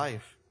journey in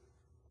life.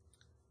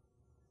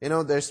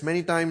 There's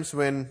many times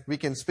when we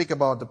can speak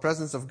about the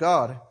presence of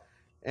God,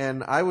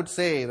 And I would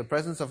say the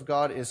presence of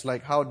God is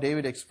like how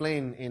David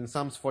explained in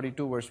Psalms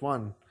 42 verse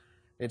 1.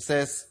 It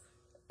says,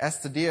 as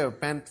the deer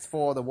pants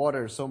for the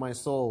water, so my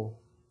soul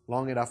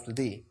longeth after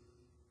thee.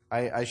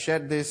 I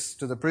shared this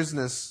to the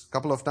prisoners a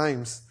couple of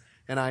times,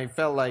 and I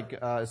felt like,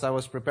 as I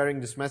was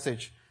preparing this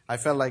message, I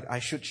felt like I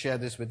should share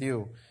this with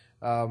you.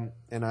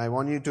 And I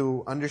want you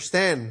to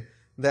understand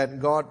that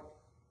God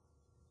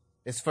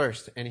is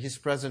first, and He's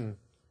present,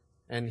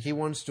 and He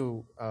wants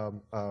you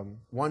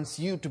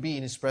to be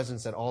in His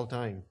presence at all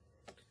time.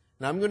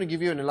 Now I'm going to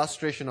give you an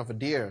illustration of a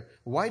deer.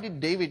 Why did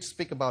David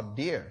speak about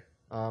deer?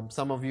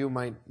 Some of you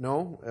might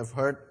know, have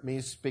heard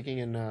me speaking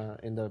in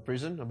the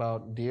prison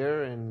about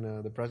deer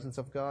and the presence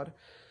of God.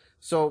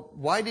 So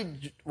why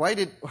did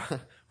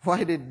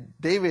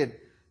David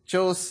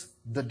chose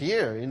the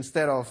deer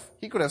instead of,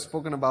 he could have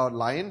spoken about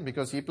lion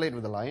because he played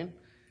with the lion.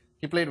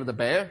 He played with the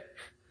bear.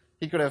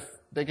 He could have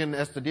taken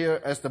as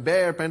the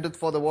bear panteth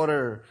for the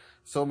water,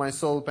 so my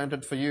soul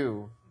panteth for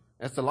you.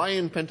 As the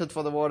lion panteth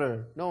for the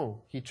water.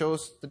 No, he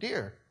chose the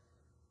deer.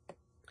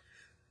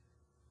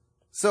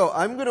 So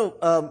I'm going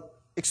to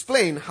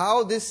explain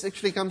how this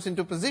actually comes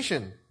into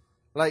position.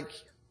 Like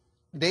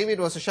David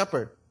was a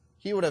shepherd.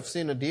 He would have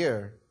seen a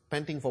deer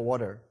panting for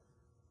water.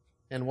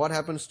 And what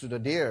happens to the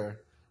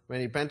deer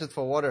when he panteth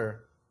for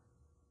water?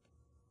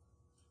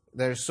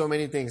 There's so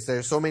many things.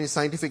 There's so many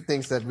scientific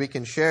things that we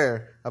can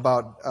share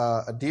about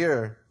a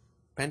deer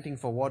panting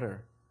for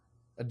water.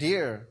 A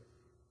deer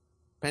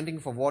panting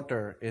for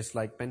water is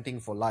like panting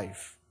for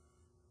life.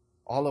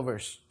 All of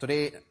us.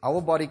 Today,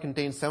 our body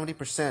contains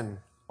 70%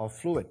 of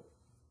fluid.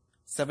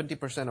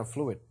 70% of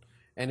fluid.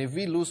 And if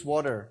we lose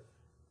water,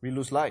 we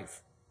lose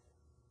life.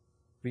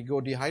 We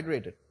go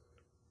dehydrated.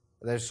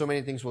 There's so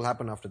many things will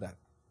happen after that.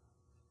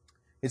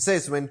 It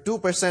says when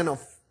 2%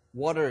 of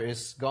water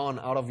is gone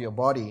out of your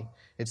body,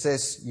 it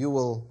says you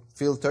will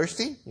feel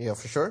thirsty, yeah,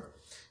 for sure.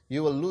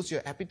 You will lose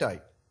your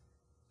appetite.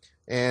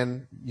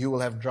 And you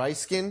will have dry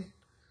skin,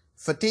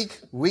 fatigue,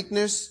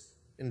 weakness,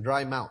 and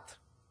dry mouth.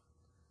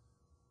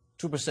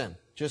 2%,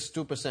 just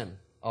 2%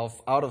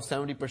 out of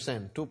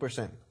 70%,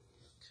 2%.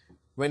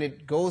 When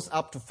it goes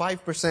up to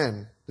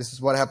 5%, this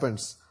is what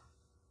happens.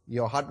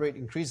 Your heart rate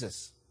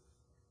increases.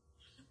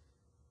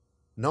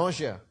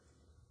 Nausea,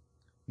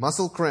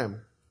 muscle cramp,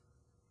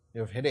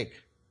 you have headache.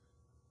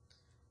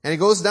 And it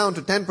goes down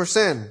to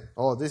 10%.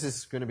 Oh, this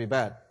is going to be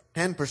bad.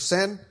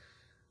 10%,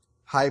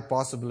 high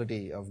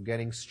possibility of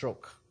getting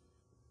stroke.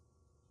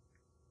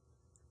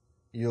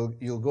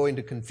 You'll go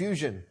into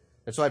confusion.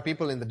 That's why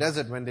people in the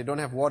desert, when they don't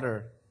have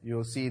water,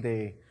 you'll see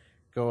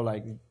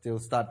they'll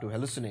start to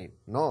hallucinate.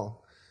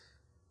 No.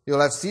 You'll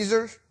have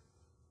seizures,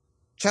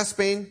 chest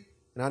pain,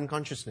 and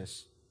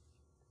unconsciousness.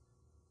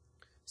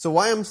 So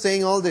why I'm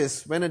saying all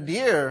this, when a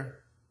deer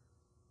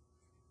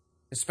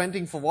is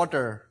panting for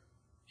water,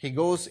 he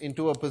goes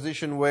into a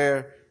position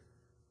where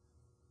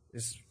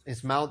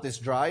his mouth is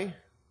dry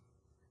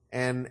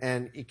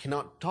and he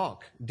cannot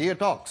talk. Deer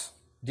talks.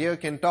 Deer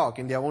can talk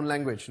in their own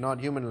language, not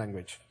human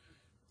language.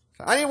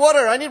 I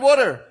need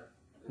water.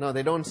 No,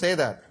 they don't say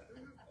that.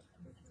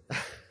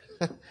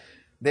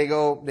 They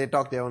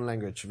talk their own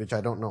language, which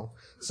I don't know.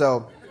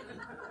 So,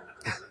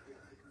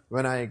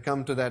 when I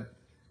come to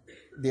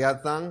their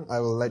tongue, I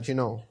will let you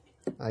know.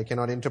 I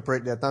cannot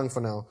interpret their tongue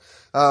for now.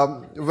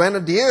 When a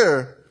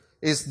deer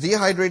is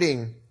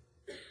dehydrating,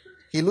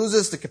 he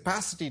loses the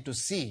capacity to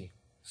see,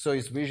 so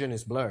his vision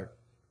is blurred.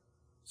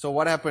 So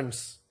what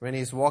happens when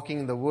he's walking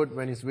in the wood,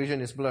 when his vision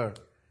is blurred?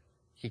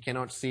 He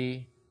cannot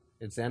see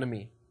its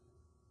enemy.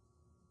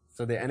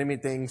 So the enemy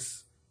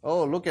thinks,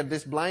 oh, look at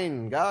this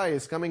blind guy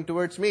is coming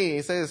towards me.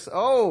 He says,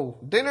 oh,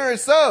 dinner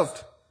is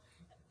served.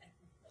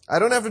 I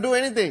don't have to do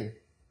anything.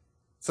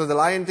 So the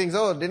lion thinks,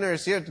 oh, dinner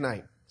is here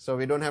tonight, so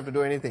we don't have to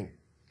do anything.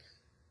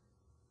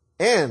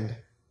 And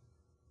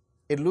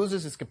it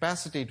loses its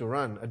capacity to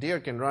run. A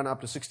deer can run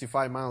up to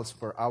 65 miles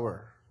per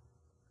hour.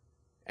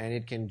 And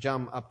it can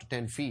jump up to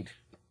 10 feet.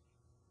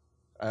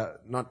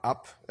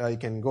 It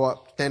can go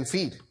up 10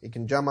 feet. It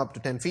can jump up to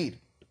 10 feet.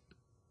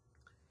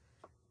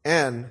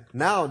 And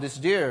now this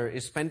deer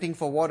is panting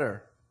for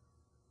water.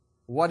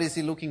 What is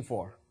he looking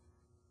for?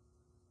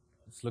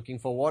 It's looking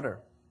for water.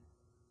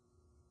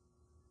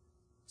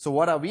 So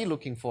what are we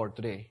looking for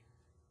today?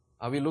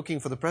 Are we looking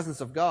for the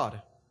presence of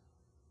God?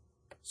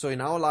 So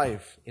in our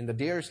life, in the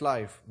deer's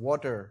life,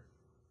 water.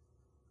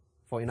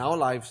 For in our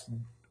lives,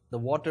 the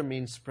water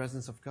means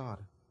presence of God.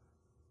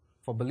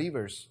 For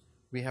believers,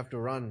 we have to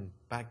run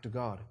back to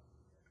God.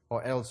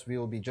 Or else we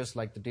will be just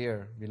like the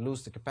deer. We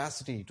lose the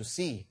capacity to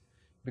see.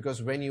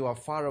 Because when you are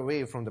far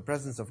away from the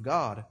presence of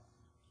God,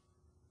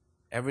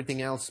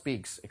 everything else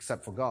speaks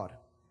except for God.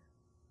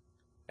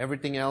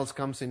 Everything else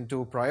comes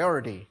into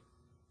priority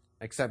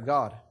except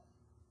God.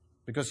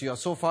 Because you are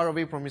so far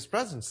away from His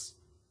presence.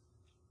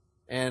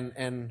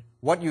 And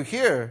what you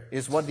hear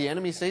is what the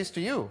enemy says to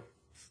you.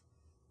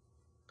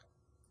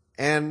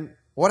 And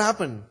what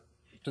happened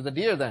to the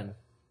deer then?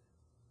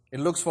 It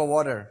looks for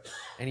water.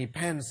 And he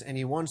pants and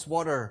he wants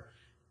water.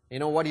 You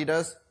know what he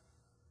does?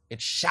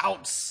 It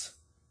shouts.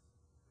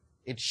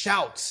 It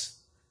shouts.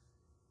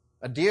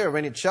 A deer,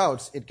 when it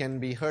shouts, it can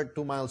be heard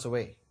 2 miles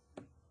away.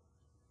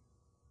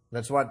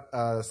 That's what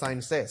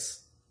science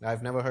says.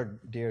 I've never heard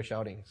deer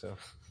shouting, so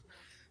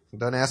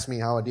don't ask me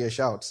how a deer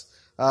shouts.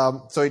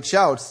 So it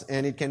shouts,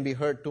 and it can be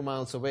heard 2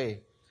 miles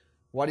away.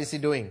 What is he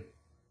doing?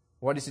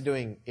 What is he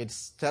doing?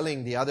 It's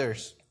telling the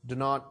others, do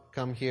not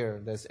come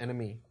here. There's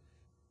enemy.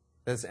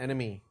 There's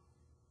enemy.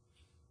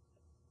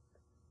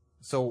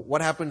 So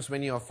what happens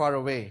when you are far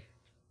away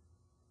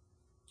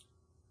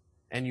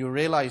and you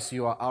realize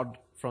you are out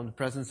from the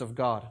presence of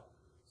God,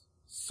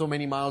 so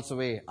many miles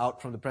away,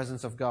 out from the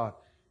presence of God?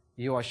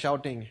 You are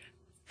shouting,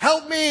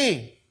 help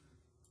me!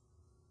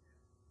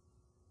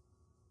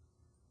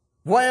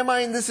 Why am I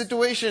in this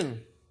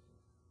situation?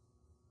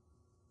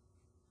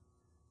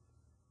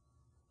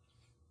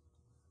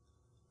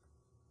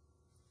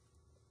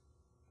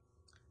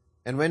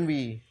 And when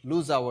we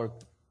lose our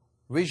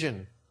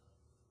vision,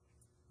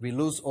 we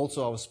lose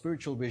also our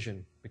spiritual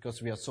vision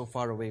because we are so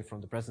far away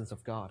from the presence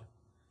of God.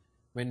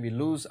 When we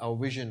lose our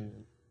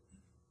vision,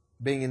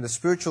 being in the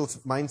spiritual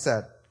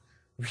mindset,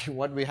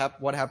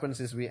 what happens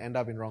is we end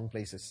up in wrong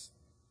places.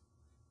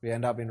 We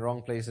end up in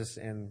wrong places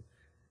and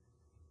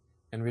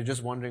we're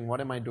just wondering, what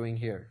am I doing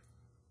here?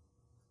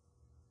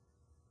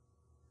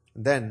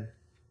 And then,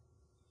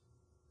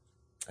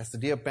 as the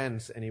deer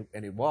pants and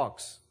he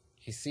walks,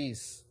 he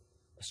sees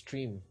a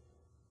stream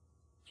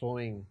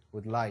flowing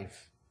with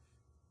life.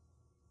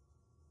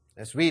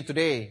 As we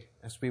today,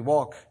 as we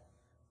walk,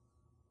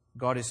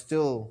 God is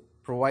still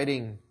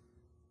providing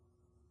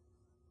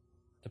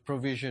the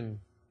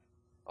provision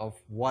of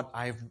what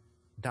I've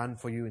done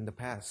for you in the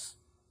past.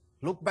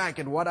 Look back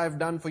at what I've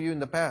done for you in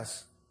the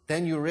past.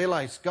 Then you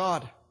realize,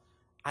 God,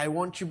 I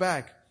want you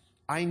back.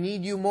 I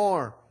need you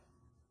more.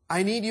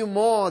 I need you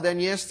more than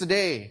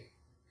yesterday.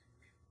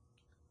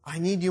 I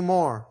need you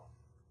more.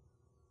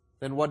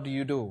 Then what do?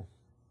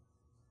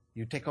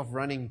 You take off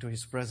running to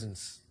His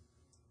presence.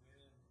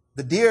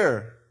 The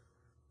deer,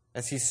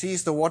 as he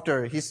sees the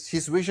water,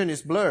 his vision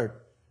is blurred.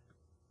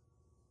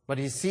 But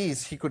he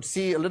could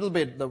see a little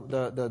bit,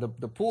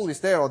 the pool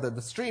is there, or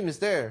the stream is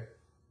there.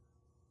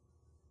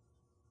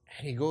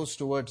 And he goes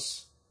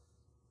towards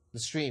the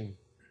stream.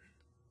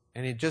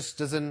 And he just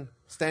doesn't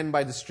stand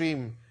by the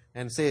stream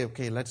and say,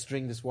 okay, let's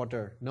drink this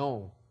water.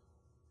 No.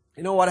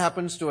 You know what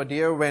happens to a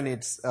deer when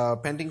it's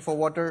panting for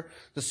water?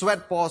 The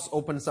sweat pores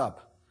opens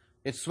up.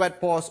 Its sweat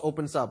pores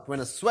opens up.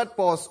 When a sweat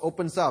pores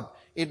opens up,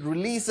 it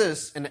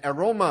releases an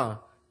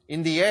aroma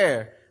in the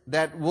air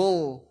that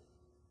will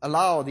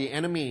allow the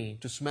enemy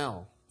to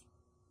smell.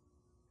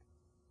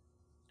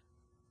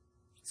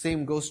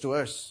 Same goes to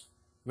us.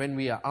 When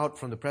we are out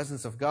from the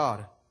presence of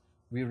God,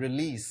 we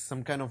release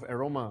some kind of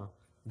aroma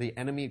the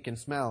enemy can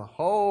smell.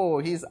 Oh,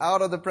 he's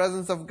out of the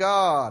presence of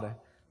God.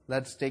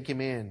 Let's take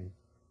him in.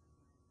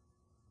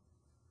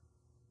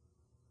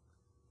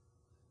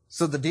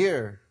 So the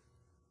deer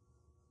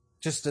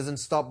just doesn't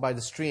stop by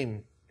the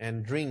stream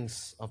and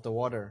drinks of the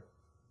water.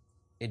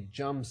 It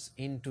jumps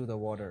into the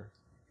water.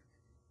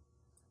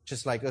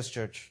 Just like us,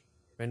 church,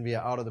 when we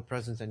are out of the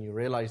presence and you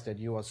realize that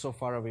you are so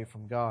far away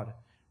from God,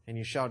 and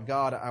you shout,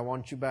 God, I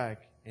want you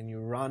back, and you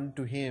run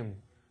to Him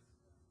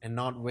and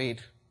not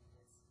wait,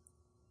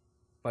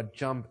 but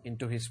jump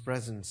into His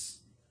presence.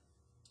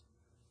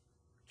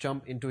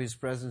 Jump into His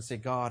presence, say,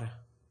 God,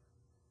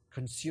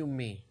 consume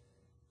me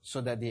so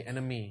that the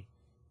enemy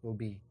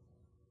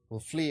will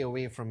flee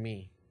away from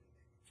me,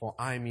 for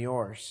I am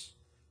yours.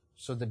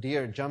 So the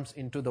deer jumps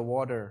into the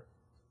water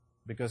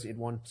because it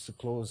wants to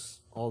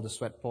close all the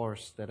sweat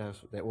pores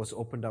that was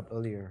opened up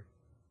earlier.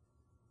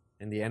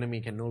 And the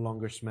enemy can no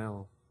longer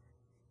smell.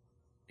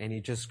 And he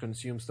just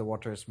consumes the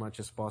water as much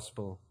as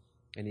possible.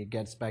 And he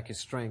gets back his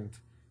strength.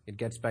 It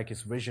gets back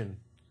his vision.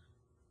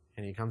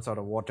 And he comes out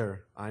of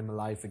water. I'm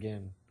alive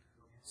again.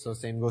 So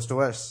same goes to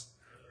us.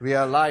 We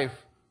are alive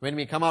when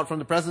we come out from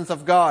the presence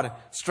of God,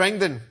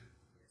 strengthened,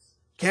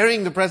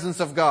 carrying the presence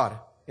of God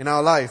in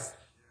our life.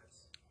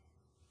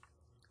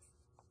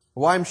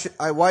 Why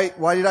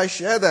did I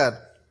share that?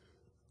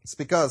 It's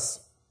because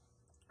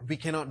we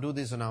cannot do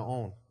this on our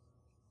own.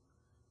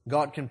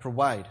 God can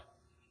provide.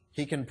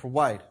 He can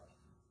provide.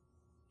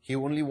 He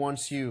only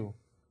wants you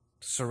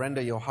to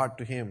surrender your heart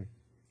to Him.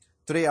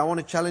 Today, I want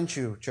to challenge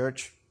you,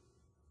 church.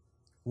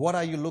 What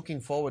are you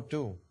looking forward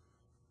to?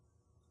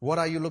 What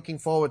are you looking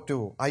forward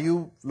to? Are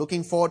you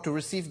looking forward to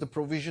receive the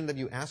provision that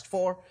you asked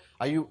for?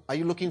 Are you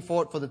looking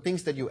forward for the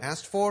things that you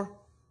asked for?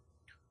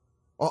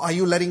 Or are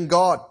you letting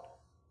God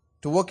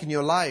to work in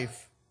your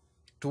life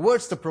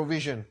towards the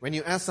provision? When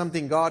you ask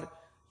something, God,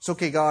 it's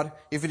okay, God,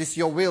 if it is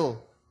your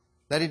will,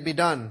 let it be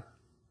done.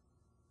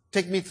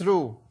 Take me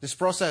through this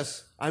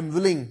process. I'm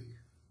willing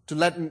to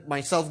let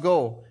myself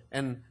go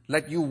and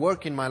let you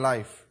work in my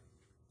life.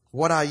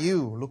 What are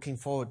you looking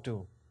forward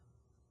to?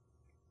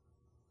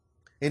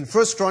 In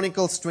 1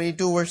 Chronicles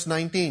 22 verse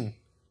 19,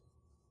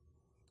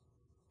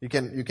 you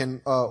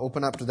can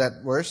open up to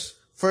that verse.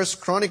 1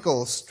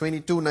 Chronicles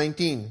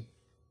 22:19.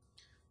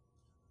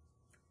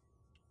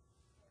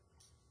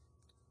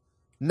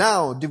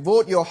 Now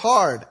devote your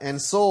heart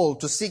and soul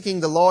to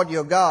seeking the Lord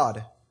your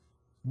God.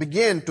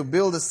 Begin to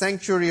build the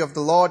sanctuary of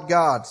the Lord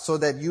God, so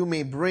that you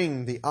may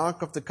bring the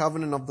ark of the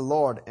covenant of the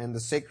Lord and the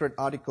sacred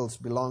articles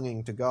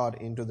belonging to God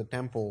into the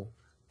temple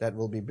that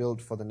will be built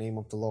for the name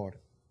of the Lord. It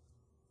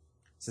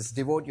says,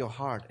 devote your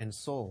heart and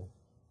soul.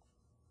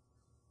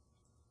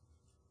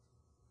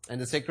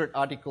 And the sacred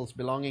articles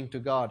belonging to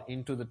God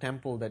into the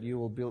temple that you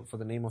will build for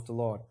the name of the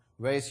Lord.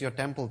 Where is your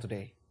temple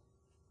today?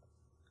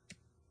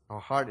 Our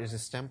heart is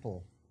His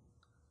temple.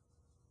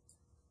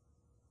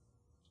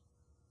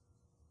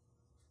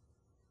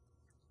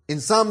 In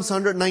Psalms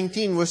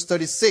 119 verse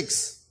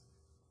 36,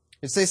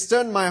 it says,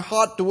 turn my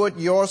heart toward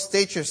your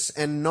statutes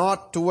and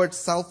not toward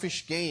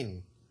selfish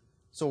gain.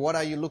 So what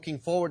are you looking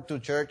forward to,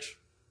 church?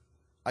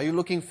 Are you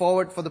looking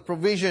forward for the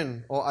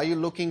provision, or are you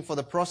looking for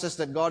the process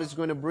that God is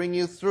going to bring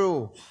you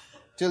through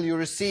till you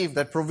receive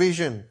that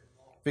provision?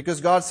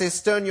 Because God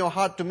says, turn your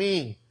heart to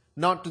me,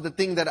 not to the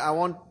thing that I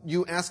want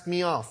you ask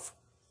me of.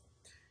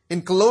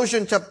 In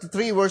Colossians chapter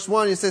 3 verse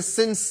 1, it says,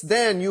 since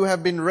then you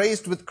have been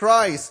raised with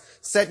Christ,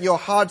 set your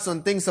hearts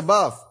on things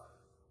above,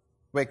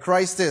 where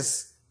Christ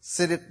is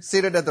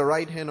seated at the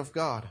right hand of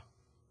God.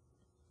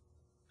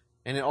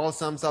 And it all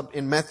sums up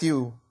in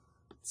Matthew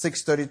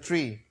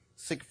 6:33,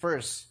 seek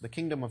first the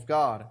kingdom of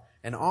God,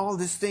 and all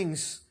these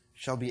things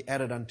shall be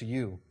added unto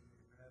you.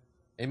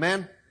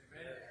 Amen?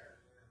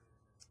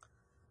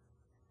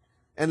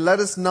 And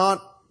let us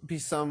not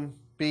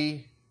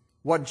be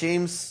what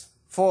James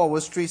 4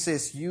 verse 3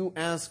 says, you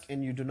ask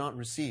and you do not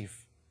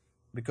receive,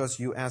 because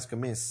you ask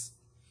amiss,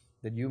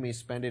 that you may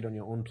spend it on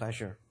your own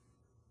pleasure.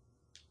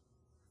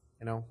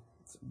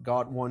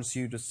 God wants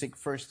you to seek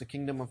first the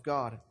kingdom of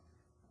God,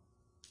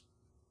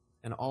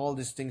 and all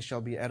these things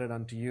shall be added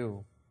unto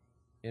you.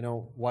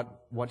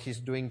 What He's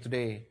doing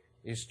today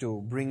is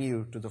to bring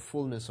you to the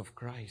fullness of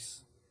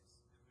Christ.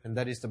 And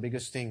that is the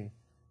biggest thing.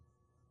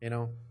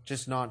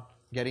 Just not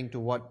getting to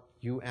what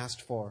you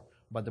asked for,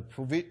 but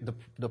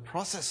the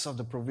process of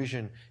the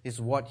provision is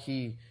what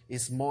He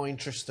is more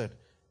interested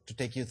to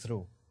take you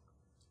through.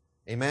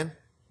 Amen?